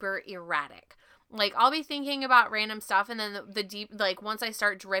super erratic. Like, I'll be thinking about random stuff, and then the deep, like, once I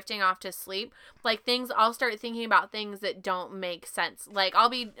start drifting off to sleep, like, I'll start thinking about things that don't make sense. Like, I'll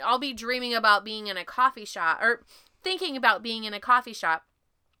be dreaming about being in a coffee shop, or thinking about being in a coffee shop,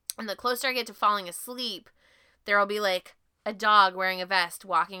 and the closer I get to falling asleep, there'll be, like, a dog wearing a vest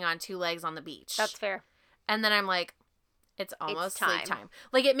walking on 2 legs on the beach. That's fair. And then I'm like, it's almost time. sleep time.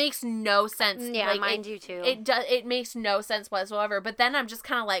 Like, it makes no sense. Yeah, like, mine do too. It makes no sense whatsoever. But then I'm just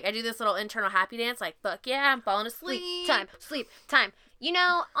kind of like, I do this little internal happy dance, like, fuck yeah, I'm falling asleep. Sleep time. You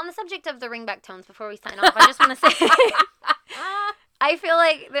know, on the subject of the ringback tones, before we sign off, I just want to say, I feel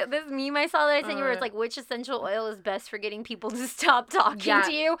like this meme I saw that I sent you where it's like, which essential oil is best for getting people to stop talking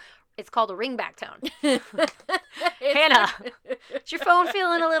to you? It's called a ringback tone. Hannah, is your phone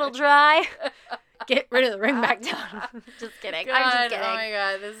feeling a little dry? Get rid of the ringback tone. Just kidding. God, I'm just kidding. Oh my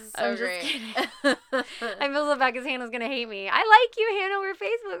god, this is so great. I feel so bad because Hannah's going to hate me. I like you, Hannah. We're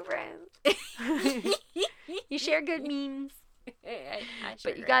Facebook friends. You share good memes.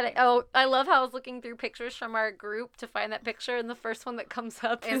 But you got it. Oh, I love how I was looking through pictures from our group to find that picture, and the first one that comes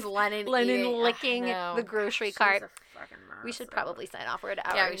up is Lennon licking the grocery cart. We should bro. probably sign off. We're at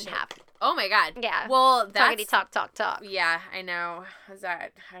an hour and a half. Oh my god. Yeah. Well, that's... Talk. Yeah, I know.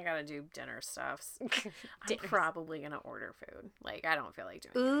 I gotta do dinner stuffs. I'm probably gonna order food. Like, I don't feel like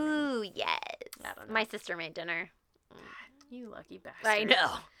doing it. Ooh, yes. I don't know. My sister made dinner. God, you lucky bastard. I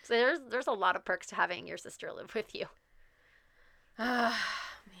know. So there's a lot of perks to having your sister live with you. Man.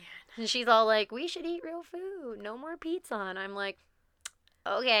 And she's all like, "We should eat real food. No more pizza." And I'm like,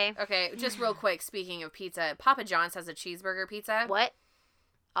 okay. Okay, just real quick, speaking of pizza, Papa John's has a cheeseburger pizza. What?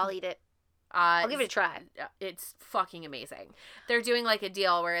 I'll eat it. I'll give it a try. It's fucking amazing. They're doing like a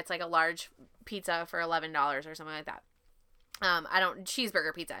deal where it's like a large pizza for $11 or something like that.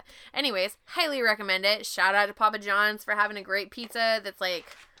 Cheeseburger pizza. Anyways, highly recommend it. Shout out to Papa John's for having a great pizza that's like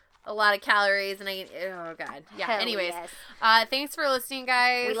a lot of calories, and oh god. Yeah. Hell anyways, yes. Thanks for listening,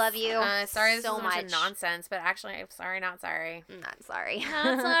 guys. We love you. Sorry this so is a bunch much of nonsense, but actually I'm sorry, not sorry. Not sorry.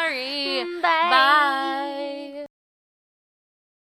 Not sorry. Bye. Bye.